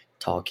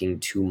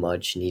talking too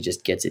much, and he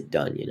just gets it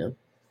done.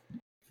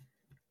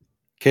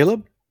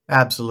 Caleb?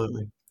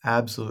 Absolutely.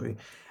 Absolutely.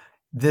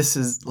 This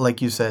is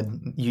like you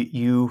said,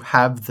 you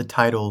have the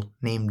title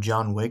named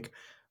John Wick,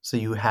 so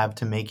you have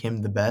to make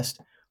him the best.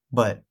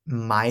 But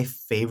my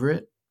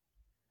favorite,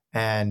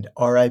 and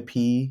RIP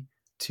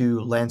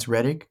to Lance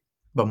Reddick,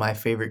 but my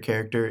favorite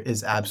character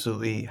is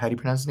absolutely, how do you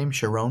pronounce his name?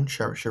 Sharon?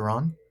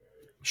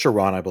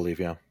 Sharon, I believe,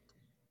 yeah.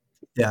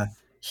 Yeah.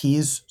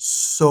 He's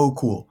so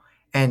cool.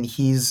 And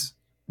he's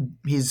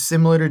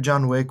similar to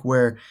John Wick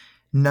where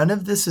none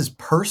of this is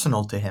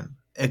personal to him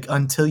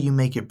until you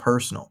make it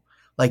personal.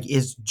 Like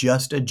it's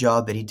just a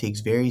job that he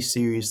takes very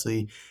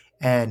seriously,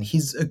 and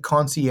he's a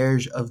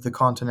concierge of the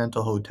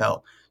Continental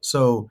Hotel.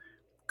 So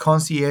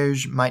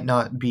concierge might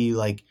not be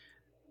like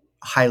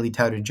highly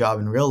touted job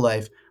in real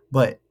life,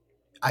 but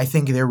I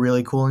think they're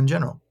really cool in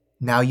general.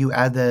 Now you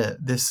add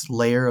this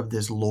layer of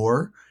this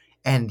lore,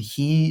 and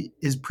he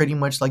is pretty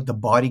much like the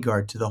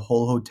bodyguard to the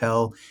whole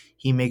hotel.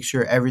 He makes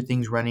sure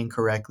everything's running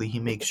correctly. He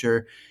makes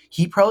sure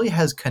he probably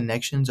has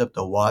connections up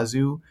the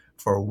wazoo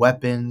for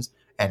weapons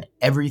and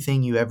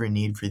everything you ever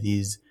need for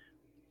these.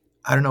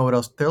 I don't know what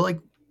else. They're like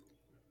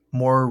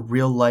more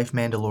real life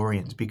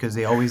Mandalorians because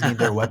they always need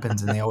their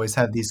weapons and they always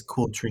have these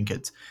cool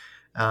trinkets.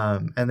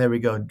 And there we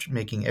go,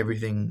 making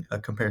everything a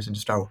comparison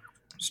to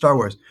Star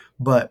Wars.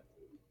 But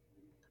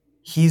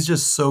he's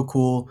just so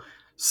cool,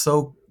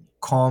 so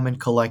calm and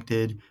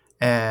collected.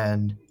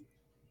 And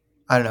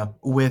I don't know,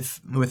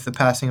 with the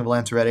passing of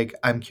Lance Reddick,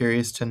 I'm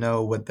curious to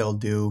know what they'll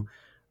do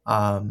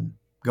um,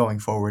 going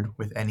forward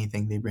with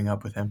anything they bring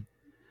up with him.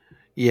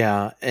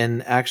 Yeah,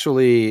 and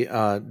actually,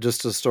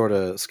 just to sort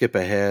of skip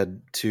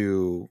ahead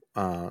to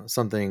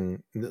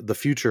something, the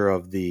future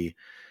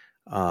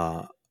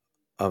uh,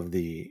 of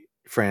the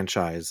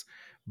franchise,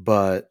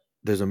 but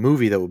there's a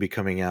movie that will be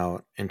coming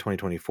out in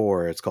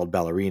 2024. It's called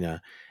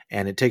Ballerina,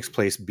 and it takes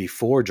place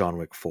before John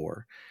Wick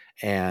 4.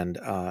 And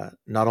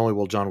not only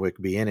will John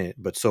Wick be in it,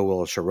 but so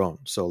will Sharon.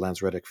 So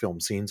Lance Reddick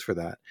filmed scenes for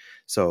that.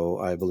 So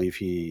I believe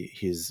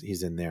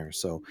he's in there.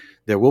 So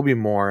there will be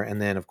more.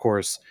 And then, of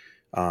course,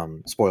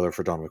 spoiler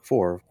for John Wick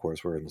 4. Of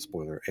course, we're in the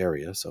spoiler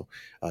area. So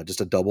just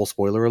a double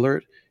spoiler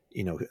alert.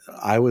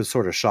 I was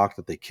sort of shocked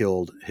that they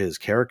killed his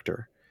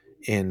character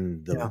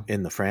Yeah.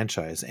 in the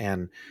franchise,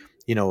 and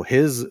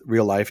his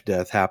real life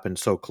death happened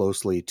so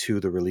closely to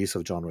the release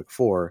of John Wick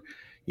 4.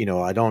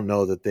 I don't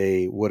know that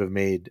they would have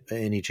made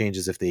any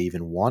changes if they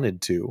even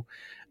wanted to,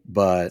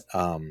 but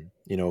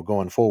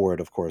going forward,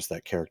 of course,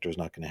 that character is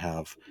not going to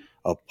have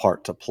a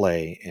part to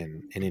play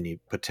in any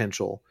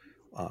potential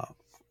uh,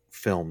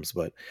 films.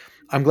 But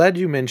I'm glad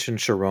you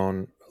mentioned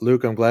Sharon.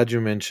 Luke, I'm glad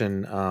you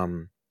mentioned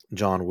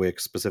John Wick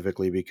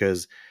specifically,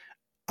 because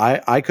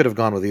I could have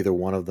gone with either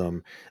one of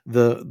them.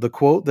 The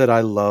quote that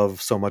I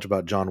love so much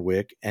about John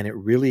Wick, and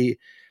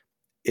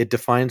it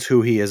defines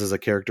who he is as a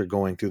character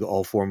going through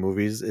all four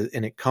movies,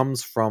 and it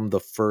comes from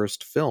the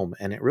first film,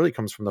 and it really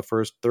comes from the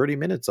first 30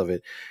 minutes of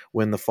it,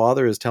 when the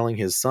father is telling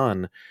his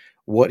son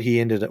what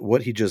he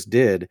just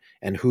did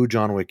and who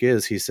John Wick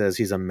is. He says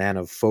he's a man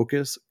of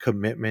focus,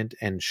 commitment,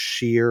 and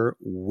sheer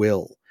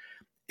will.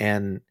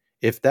 And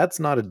if that's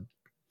not a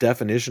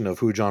definition of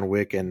who John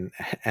Wick and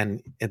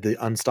the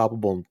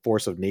unstoppable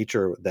force of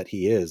nature that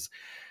he is,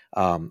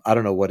 I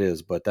don't know what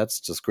is, but that's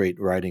just great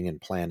writing and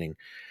planning.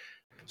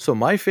 So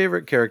my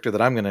favorite character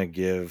that I'm going to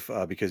give,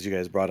 because you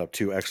guys brought up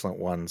two excellent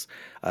ones,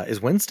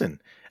 is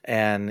Winston,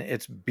 and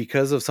it's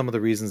because of some of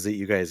the reasons that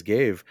you guys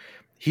gave.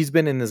 He's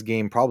been in this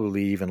game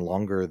probably even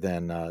longer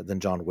than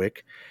John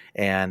Wick,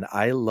 and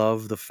I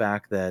love the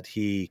fact that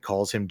he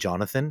calls him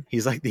Jonathan.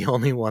 He's like the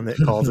only one that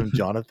calls him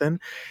Jonathan.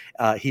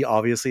 He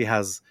obviously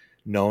has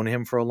known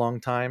him for a long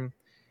time,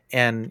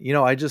 and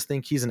I just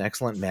think he's an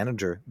excellent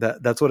manager.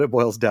 That's what it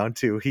boils down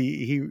to.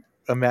 He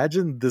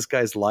imagine this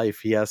guy's life.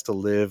 He has to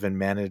live and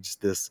manage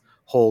this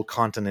whole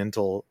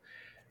Continental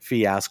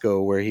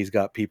fiasco where he's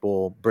got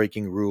people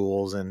breaking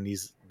rules and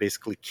he's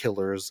basically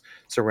killers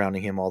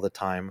surrounding him all the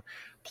time.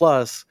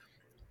 Plus,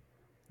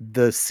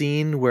 the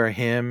scene where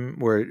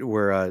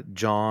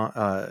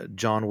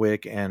John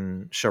Wick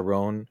and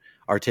Sharon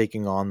are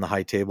taking on the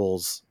High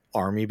Table's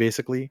army,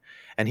 basically,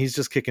 and he's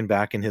just kicking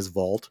back in his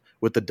vault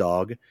with the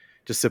dog,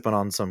 just sipping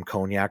on some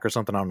cognac or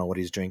something. I don't know what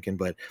he's drinking,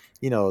 but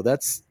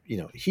that's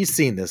he's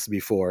seen this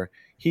before.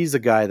 He's a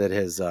guy that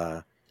has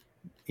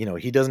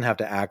he doesn't have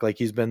to act like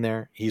he's been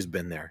there. He's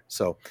been there.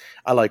 So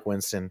I like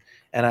Winston,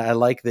 and I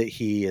like that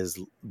he is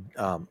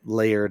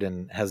layered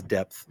and has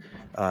depth.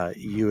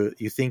 You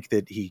think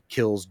that he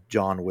kills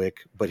John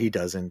Wick, but he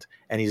doesn't,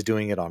 and he's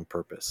doing it on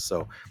purpose.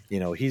 So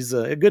he's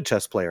a good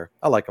chess player.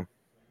 I like him.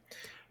 Yeah,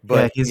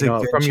 But he's a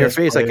good from your chess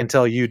face, I player. can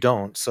tell you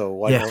don't.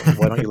 So Yeah.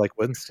 why don't you like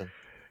Winston?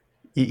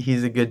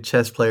 He's a good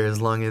chess player as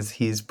long as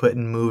he's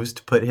putting moves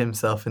to put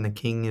himself in the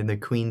king and the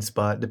queen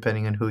spot,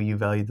 depending on who you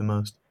value the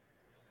most.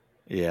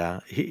 Yeah,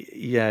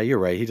 you're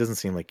right. He doesn't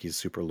seem like he's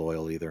super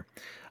loyal either.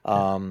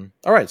 All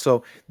right,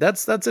 so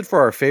that's it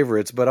for our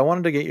favorites. But I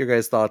wanted to get your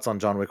guys' thoughts on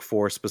John Wick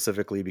 4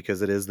 specifically,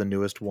 because it is the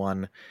newest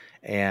one,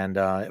 and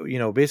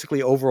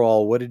basically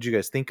overall, what did you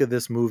guys think of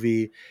this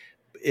movie?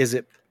 Is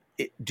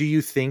do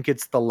you think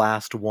it's the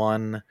last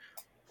one?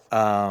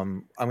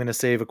 I'm going to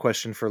save a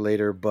question for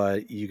later,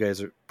 but you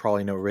guys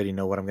probably already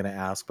know what I'm going to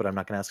ask, but I'm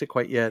not going to ask it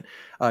quite yet.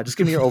 Just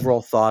give me your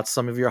overall thoughts,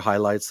 some of your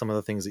highlights, some of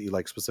the things that you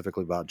like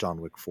specifically about John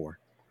Wick 4.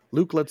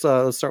 Luke, let's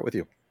start with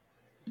you.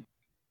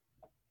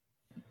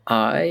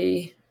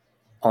 I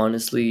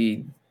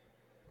honestly,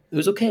 it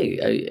was okay.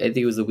 I think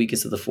it was the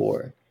weakest of the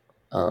four.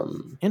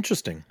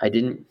 Interesting. I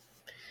didn't.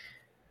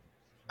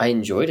 I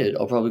enjoyed it.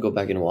 I'll probably go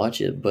back and watch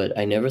it, but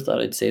I never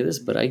thought I'd say this,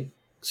 but I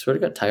sort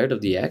of got tired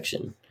of the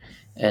action,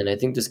 and I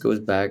think this goes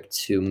back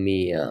to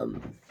me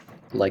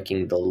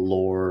liking the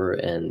lore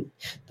and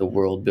the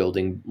world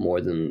building more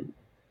than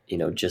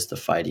just the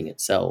fighting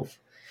itself.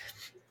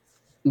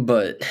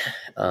 But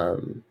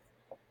um,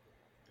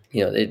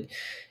 it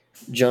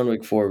John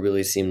Wick 4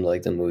 really seemed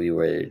like the movie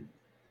where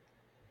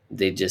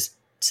they just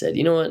said,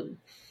 you know what,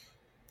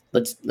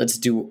 let's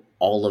do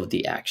all of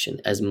the action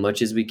as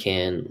much as we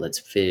can. Let's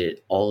fit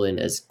it all in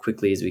as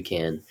quickly as we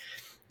can,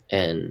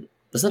 and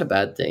that's not a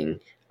bad thing.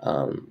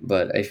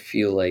 But I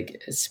feel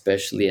like,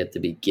 especially at the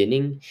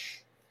beginning,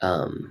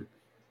 um,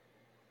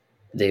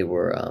 they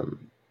were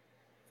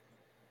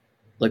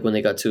like when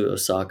they got to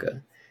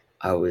Osaka,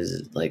 I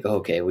was like,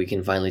 okay, we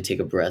can finally take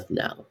a breath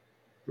now,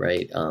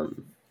 right?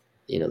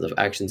 The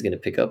action's going to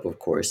pick up, of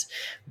course,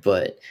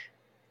 but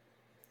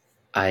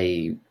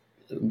I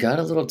got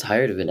a little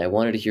tired of it. I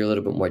wanted to hear a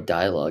little bit more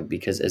dialogue,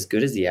 because as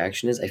good as the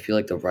action is, I feel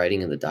like the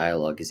writing and the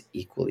dialogue is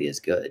equally as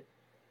good.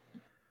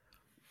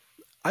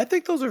 I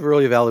think those are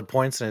really valid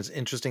points, and it's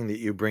interesting that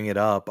you bring it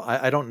up.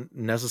 I don't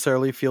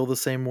necessarily feel the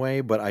same way,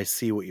 but I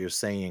see what you're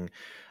saying.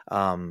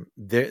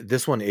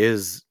 This one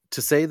is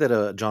to say that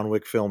a John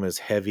Wick film is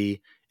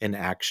heavy in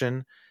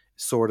action,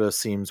 sort of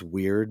seems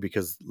weird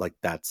because like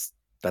that's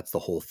the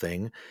whole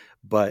thing.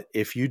 But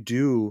if you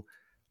do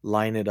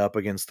line it up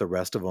against the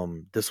rest of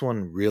them, this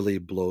one really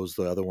blows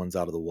the other ones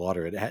out of the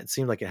water. It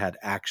seemed like it had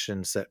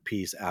action set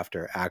piece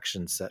after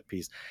action set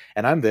piece,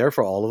 and I'm there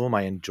for all of them.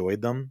 I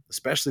enjoyed them,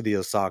 especially the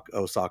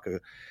Osaka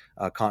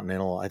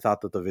Continental. I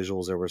thought that the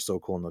visuals there were so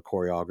cool, and the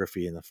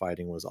choreography and the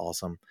fighting was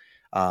awesome.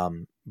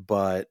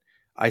 But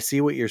I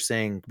see what you're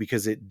saying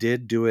because it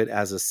did do it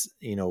as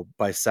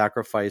by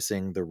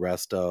sacrificing the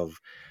rest of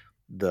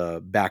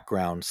the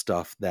background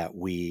stuff that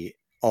we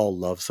all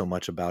love so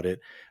much about it.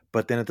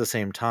 But then at the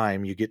same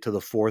time, you get to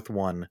the fourth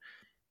one,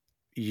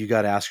 you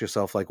got to ask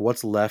yourself, like,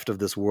 what's left of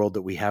this world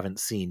that we haven't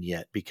seen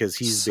yet? Because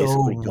he's So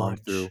basically gone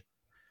through. much.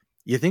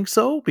 You think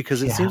so?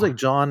 Because it seems Yeah. like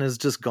John has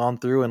just gone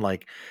through and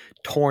like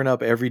torn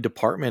up every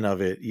department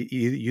of it.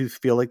 You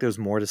feel like there's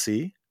more to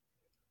see?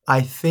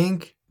 I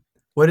think,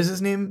 what is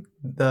his name?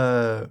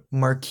 The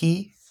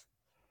Marquis?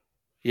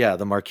 Yeah,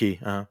 the Marquis.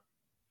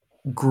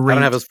 I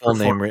don't have Great his full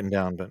name performance. written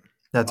down, but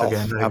That's okay.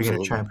 I'm not even going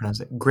to try absolutely. and pronounce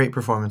it. Great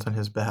performance on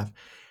his behalf.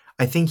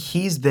 I think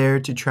he's there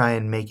to try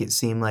and make it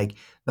seem like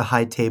the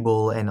High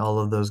Table and all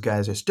of those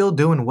guys are still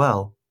doing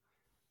well,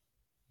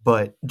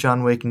 but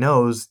John Wick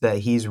knows that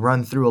he's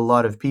run through a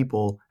lot of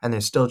people and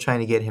they're still trying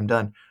to get him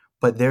done.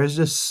 But there's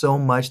just so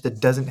much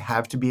that doesn't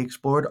have to be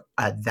explored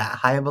at that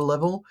high of a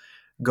level.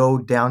 Go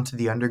down to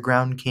the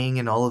Underground King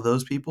and all of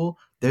those people.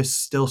 There's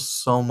still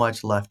so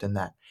much left in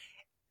that.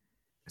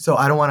 So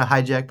I don't want to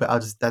hijack, but I'll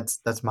just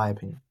that's my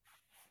opinion.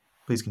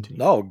 Please continue.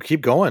 No,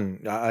 keep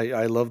going.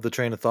 I love the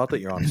train of thought that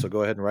you're on, so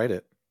go ahead and write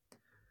it.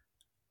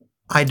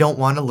 I don't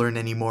want to learn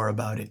any more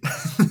about it.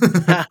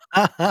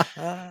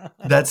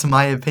 That's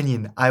my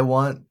opinion. I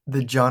want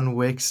the John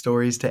Wick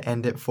stories to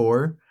end at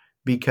 4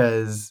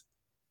 because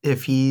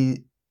if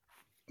he,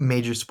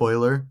 major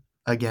spoiler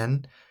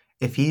again,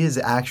 if he is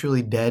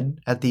actually dead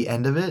at the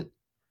end of it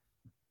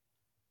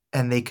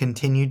and they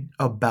continued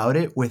about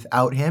it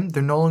without him,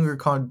 they're no longer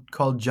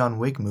called John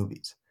Wick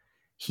movies.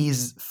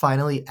 He's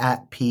finally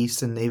at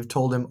peace and they've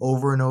told him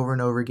over and over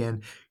and over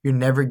again, you're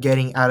never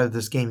getting out of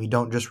this game. You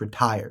don't just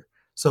retire.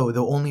 So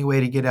the only way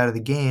to get out of the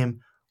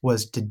game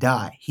was to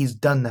die. He's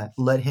done that.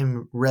 Let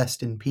him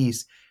rest in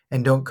peace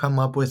and don't come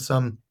up with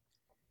some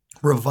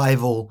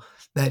revival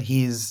that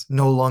he's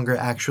no longer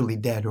actually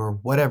dead or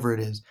whatever it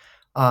is.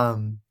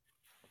 Um,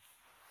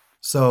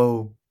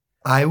 so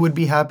I would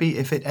be happy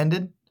if it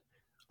ended.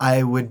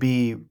 I would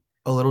be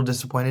a little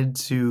disappointed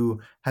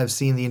to have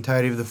seen the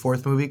entirety of the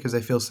fourth movie because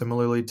I feel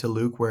similarly to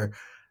Luke, where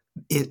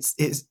it's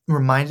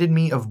reminded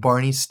me of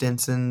Barney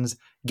Stinson's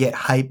Get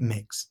Hype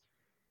mix.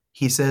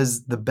 He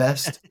says the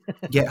best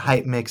Get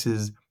Hype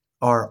mixes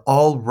are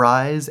all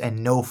rise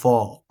and no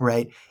fall,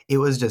 right? It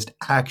was just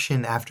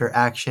action after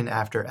action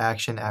after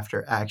action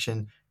after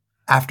action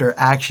after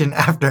action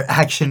after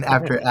action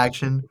after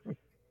action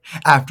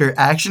after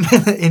action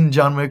in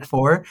John Wick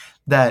 4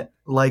 that,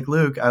 like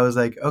Luke, I was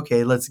like,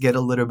 okay, let's get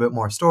a little bit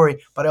more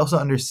story, but I also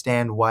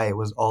understand why it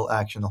was all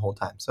action the whole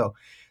time. So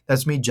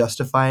that's me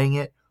justifying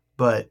it,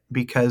 but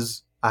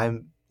because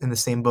I'm in the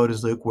same boat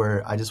as Luke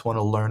where I just want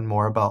to learn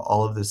more about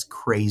all of this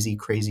crazy,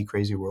 crazy,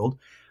 crazy world.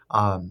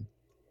 Um,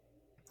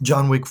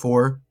 John Wick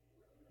 4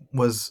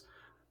 was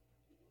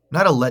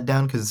not a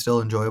letdown because it's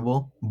still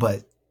enjoyable,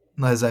 but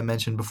as I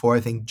mentioned before, I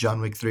think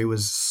John Wick 3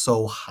 was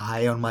so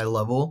high on my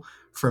level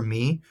for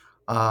me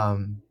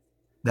um,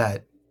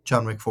 that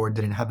John Wick 4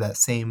 didn't have that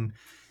same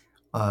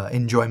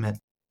enjoyment.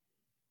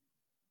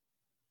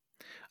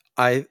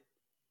 I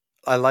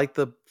I like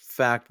the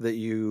fact that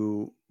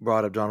you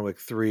brought up John Wick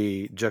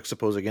 3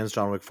 juxtaposed against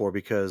John Wick 4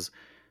 because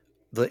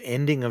the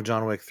ending of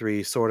John Wick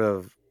 3 sort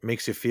of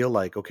makes you feel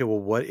like, okay, well,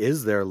 what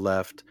is there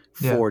left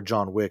Yeah, for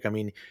John Wick? I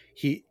mean,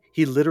 he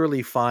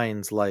literally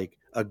finds like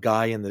a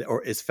guy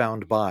or is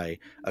found by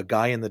a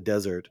guy in the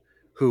desert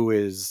who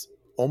is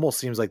almost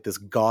seems like this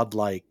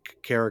godlike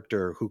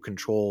character who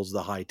controls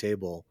the high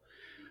table.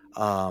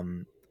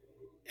 Um,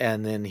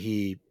 and then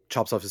he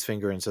chops off his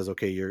finger and says,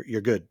 "Okay, you're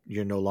good.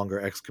 You're no longer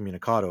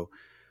excommunicado."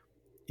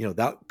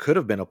 That could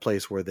have been a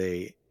place where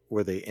they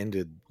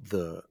ended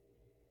the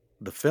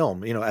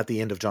film, at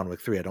the end of John Wick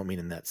 3. I don't mean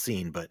in that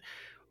scene, but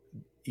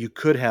you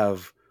could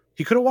have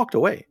he could have walked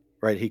away,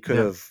 right? He could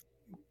yeah, have,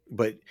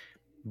 but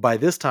by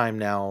this time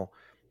now,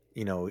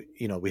 we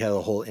had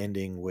a whole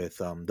ending with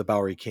the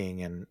Bowery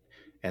King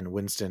and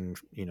Winston,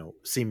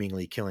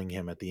 seemingly killing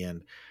him at the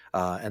end.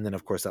 And then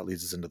of course that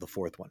leads us into the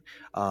fourth one.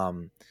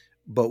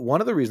 But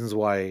one of the reasons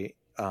why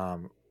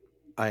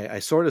I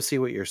sort of see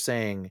what you're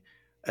saying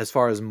as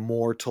far as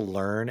more to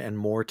learn and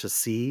more to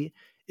see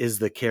is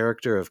the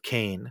character of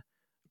Kane,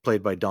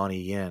 played by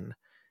Donnie Yen.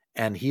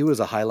 And he was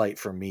a highlight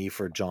for me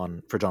for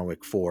John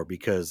Wick 4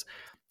 because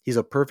he's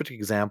a perfect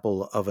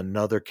example of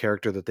another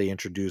character that they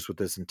introduced with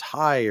this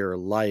entire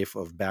life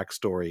of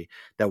backstory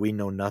that we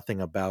know nothing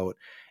about.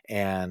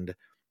 And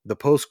the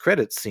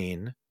post-credit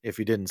scene, if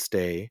you didn't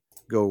stay,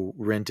 go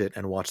rent it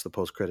and watch the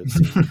post-credit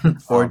scene.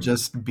 Or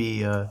just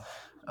be a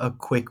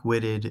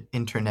quick-witted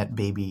internet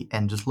baby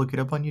and just look it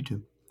up on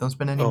YouTube. Don't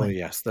spend any Oh money.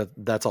 yes,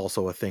 that's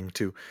also a thing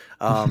too.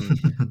 Um,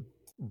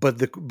 but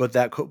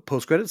that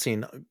post credit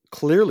scene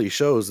clearly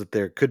shows that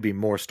there could be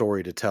more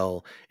story to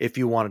tell if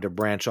you wanted to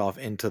branch off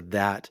into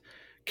that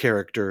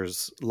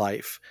character's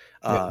life,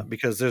 Yeah.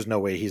 because there's no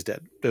way he's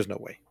dead. There's no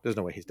way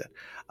he's dead.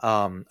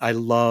 I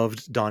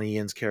loved Don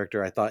Ian's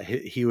character. I thought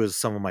he was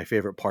some of my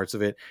favorite parts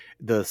of it.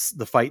 The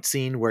fight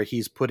scene where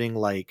he's putting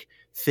like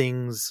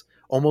things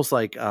almost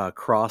like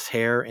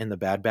crosshair in the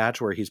Bad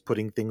Batch, where he's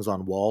putting things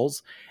on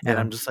walls, and Yeah.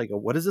 I'm just like,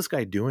 what is this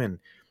guy doing?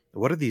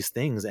 What are these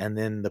things? And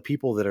then the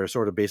people that are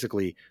sort of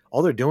basically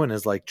all they're doing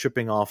is like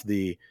tripping off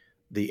the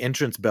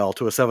entrance bell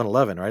to a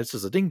 7-Eleven, right? It's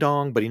just a ding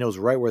dong, but he knows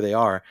right where they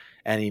are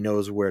and he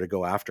knows where to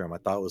go after them. I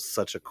thought it was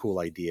such a cool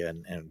idea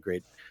and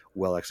great,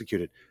 well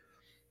executed.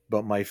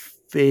 But my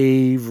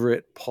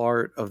favorite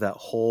part of that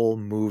whole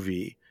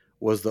movie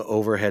was the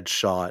overhead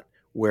shot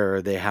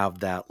where they have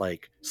that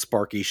like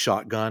sparky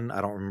shotgun.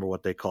 I don't remember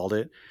what they called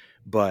it,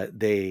 but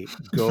they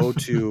go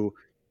to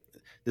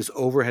this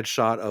overhead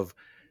shot of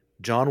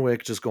John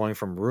Wick just going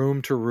from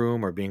room to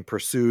room or being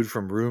pursued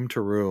from room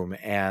to room,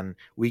 and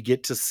we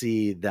get to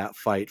see that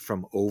fight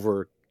from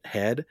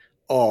overhead.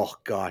 Oh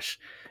gosh,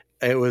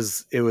 it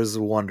was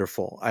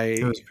wonderful.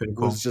 It I was pretty was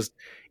cool. just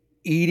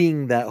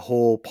eating that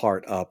whole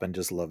part up and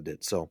just loved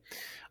it. So,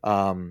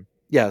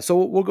 yeah,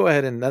 so we'll go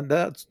ahead and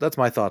that's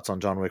my thoughts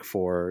on John Wick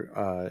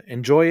 4.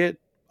 Enjoy it.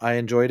 I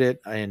enjoyed it.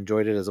 I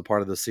enjoyed it as a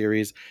part of the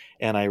series,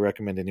 and I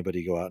recommend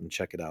anybody go out and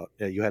check it out.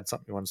 You had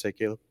something you want to say,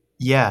 Caleb?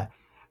 Yeah,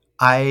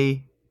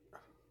 I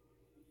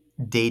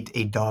date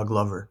a dog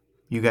lover.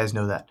 You guys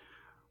know that.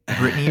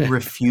 Brittany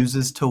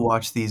refuses to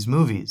watch these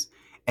movies,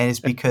 and it's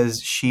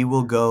because she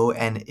will go,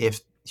 and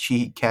if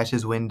she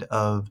catches wind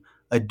of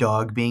a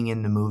dog being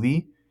in the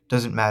movie,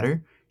 doesn't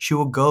matter. She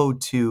will go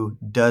to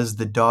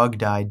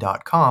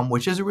doesthedogdie.com,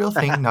 which is a real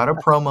thing, not a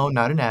promo,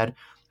 not an ad,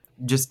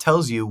 just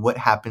tells you what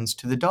happens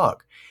to the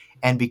dog.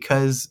 And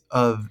because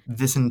of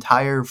this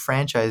entire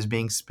franchise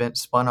being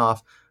spun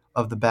off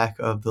of the back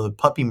of the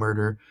puppy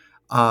murder,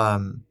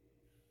 um,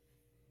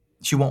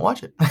 she won't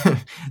watch it.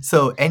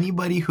 So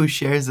anybody who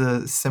shares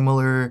a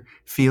similar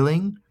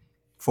feeling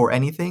for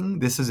anything,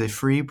 this is a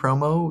free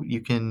promo.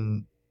 You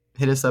can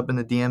hit us up in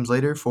the DMs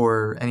later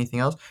for anything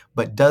else.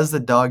 But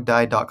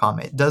doesthedogdie.com.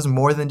 It does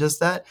more than just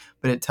that,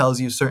 but it tells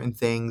you certain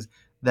things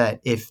that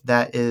if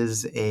that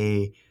is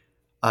a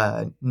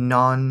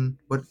non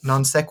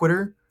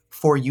sequitur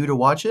for you to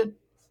watch it,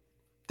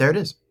 there it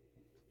is.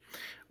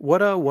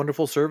 What a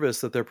wonderful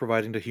service that they're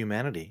providing to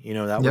humanity.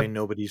 That way Yep.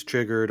 nobody's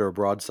triggered or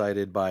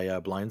broadsided by,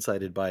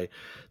 blindsided by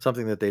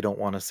something that they don't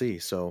want to see.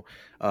 So,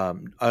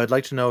 I'd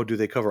like to know: do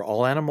they cover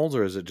all animals,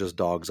 or is it just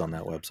dogs on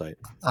that website?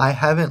 I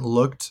haven't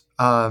looked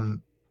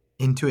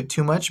into it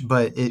too much,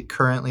 but it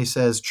currently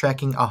says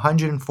tracking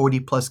 140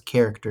 plus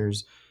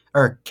characters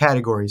or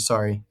categories,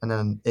 sorry. And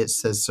then it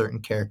says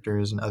certain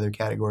characters and other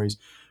categories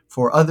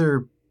for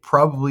other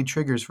probably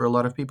triggers for a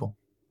lot of people.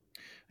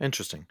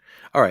 Interesting.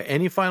 All right.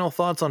 Any final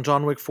thoughts on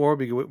John Wick 4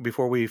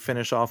 before we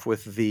finish off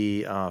with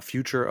the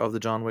future of the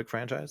John Wick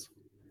franchise?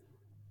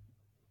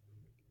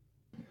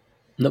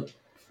 Nope.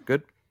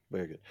 Good.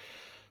 Very good.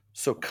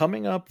 So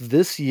coming up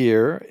this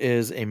year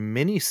is a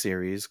mini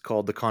series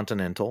called The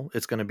Continental.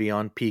 It's going to be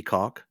on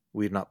Peacock.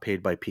 We're not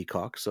paid by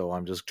Peacock, so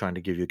I'm just trying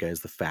to give you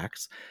guys the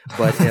facts.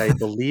 But I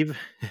believe,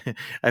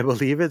 I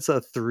believe it's a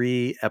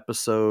 3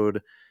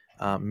 episode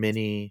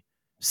mini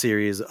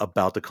series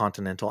about the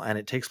Continental, and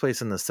it takes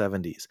place in the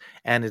 70s.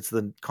 And it's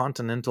the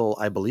Continental,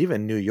 I believe,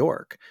 in New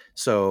York.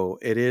 So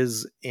it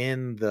is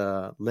in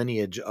the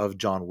lineage of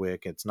John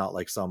Wick. It's not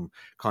like some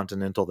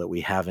Continental that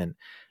we haven't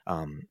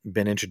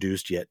been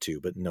introduced yet to,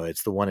 but no,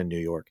 it's the one in New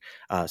York.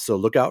 So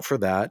look out for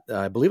that.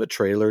 I believe a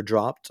trailer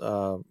dropped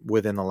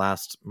within the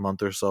last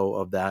month or so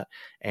of that,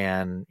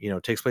 and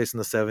it takes place in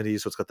the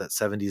 70s, so it's got that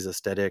 70s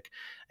aesthetic,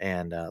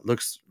 and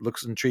looks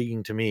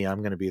intriguing to me.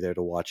 I'm going to be there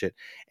to watch it.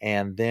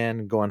 And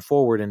then going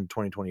forward in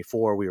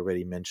 2024, we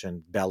already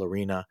mentioned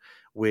Ballerina,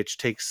 which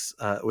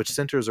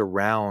centers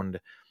around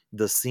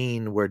the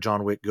scene where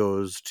John Wick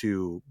goes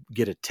to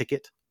get a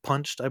ticket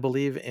punched, I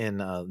believe, in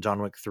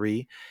John Wick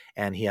 3,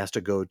 and he has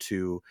to go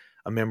to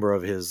a member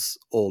of his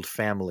old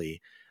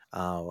family.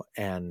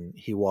 And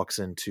he walks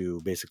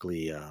into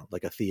basically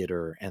like a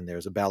theater, and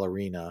there's a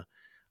ballerina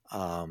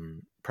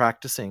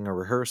practicing or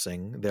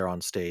rehearsing there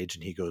on stage,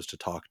 and he goes to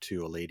talk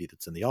to a lady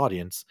that's in the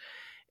audience.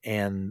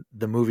 And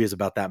the movie is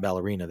about that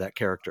ballerina, that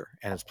character,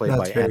 and it's played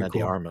That's by very Anna de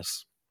cool.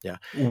 Armas. Yeah,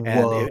 and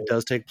Whoa. it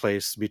does take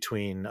place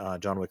between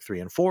John Wick 3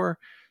 and 4.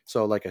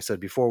 So, like I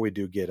said before, we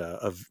do get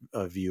a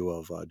view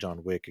of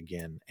John Wick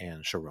again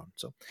and Sharon.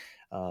 So,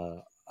 uh,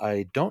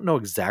 I don't know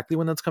exactly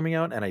when that's coming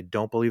out, and I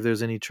don't believe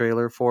there's any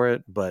trailer for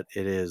it, but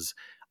it is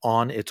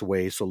on its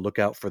way. So, look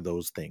out for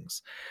those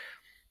things.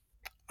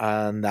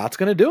 And that's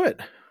going to do it.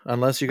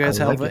 Unless you I guys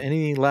have like it.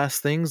 any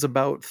last things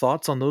about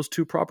thoughts on those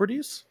two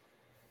properties.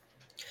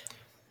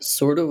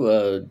 Sort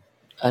of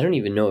I don't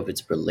even know if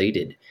it's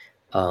related,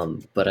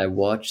 but I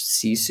watched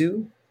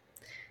Sisu.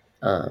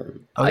 Oh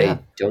yeah, I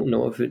don't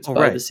know if it's Oh,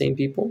 by the right. same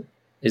people.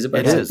 Is it by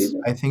It the same is.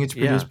 people? I think it's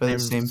Yeah. produced by the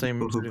Same same same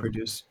people who studio.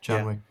 produced John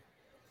Yeah. Wick.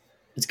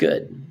 It's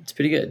good. It's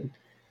pretty good.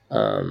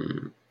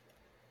 Um,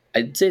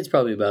 I'd say it's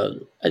probably about.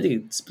 I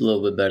think it's a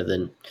little bit better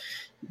than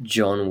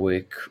John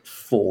Wick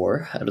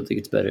 4. I don't think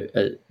it's better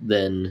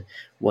than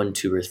 1,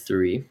 2, or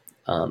 3.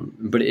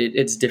 But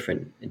it's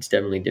different. It's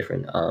definitely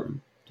different. The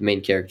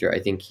main character, I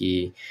think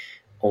he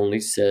only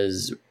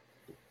says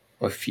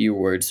a few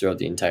words throughout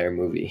the entire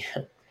movie.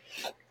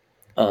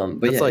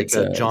 But That's yeah, like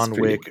it's John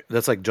pretty. Wick.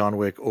 That's like John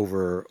Wick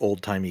over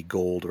old timey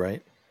gold,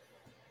 right?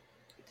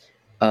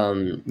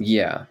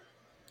 Yeah,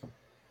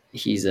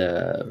 he's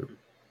a.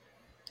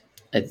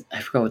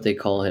 I forgot what they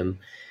call him,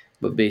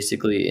 but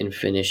basically in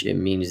Finnish it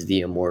means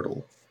the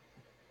immortal,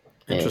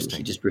 and he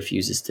Interesting. just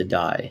refuses to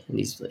die, and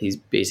he's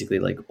basically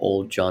like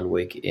old John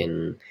Wick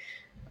in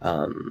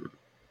um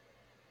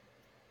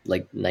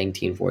like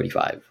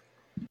 1945.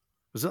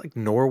 Was it like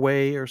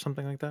Norway or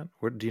something like that?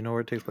 Where do you know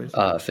where it takes place?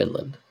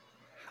 Finland.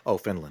 Oh,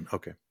 Finland.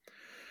 Okay.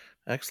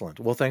 Excellent.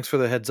 Well, thanks for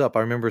the heads up. I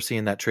remember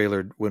seeing that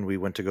trailer when we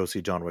went to go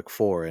see John Wick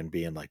 4 and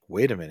being like,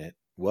 wait a minute,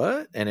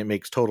 what? And it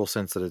makes total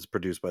sense that it's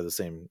produced by the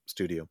same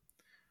studio.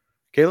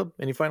 Caleb,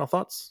 any final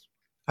thoughts?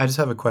 I just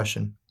have a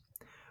question.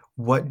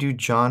 What do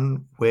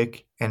John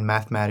Wick and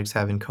mathematics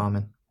have in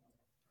common?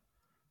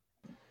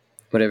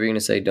 Whatever you're gonna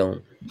say,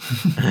 don't.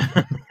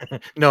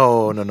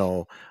 No, no,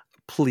 no.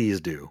 Please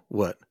do.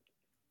 What?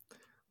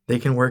 They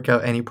can work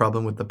out any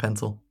problem with the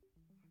pencil.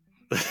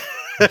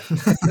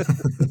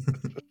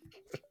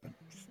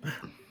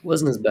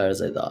 Wasn't as bad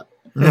as I thought.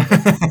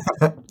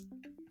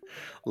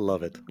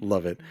 Love it.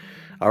 Love it.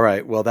 All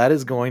right. Well, that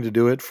is going to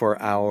do it for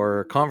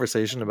our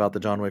conversation about the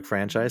John Wick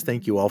franchise.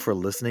 Thank you all for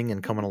listening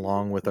and coming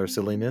along with our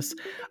silliness.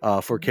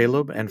 For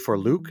Caleb and for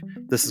Luke,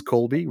 this is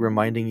Colby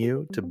reminding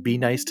you to be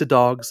nice to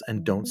dogs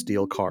and don't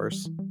steal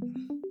cars.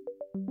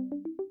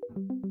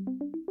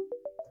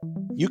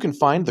 You can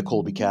find the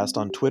ColbyCast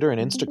on Twitter and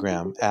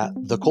Instagram at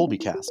the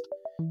ColbyCast.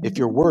 If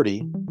you're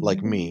wordy,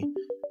 like me,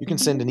 you can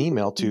send an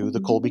email to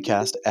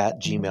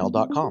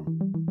thecolbycast@gmail.com.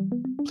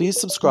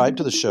 Please subscribe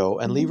to the show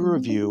and leave a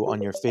review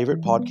on your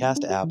favorite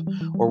podcast app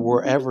or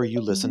wherever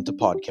you listen to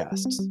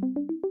podcasts.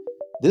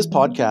 This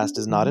podcast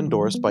is not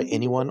endorsed by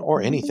anyone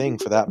or anything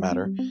for that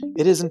matter.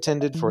 It is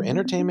intended for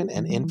entertainment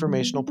and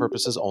informational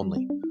purposes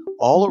only.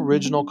 All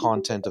original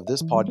content of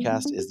this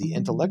podcast is the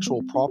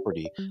intellectual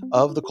property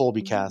of the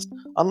ColbyCast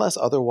unless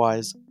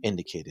otherwise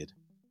indicated.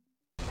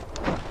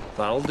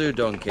 That'll do,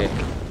 Donkey.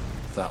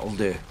 That'll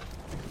do.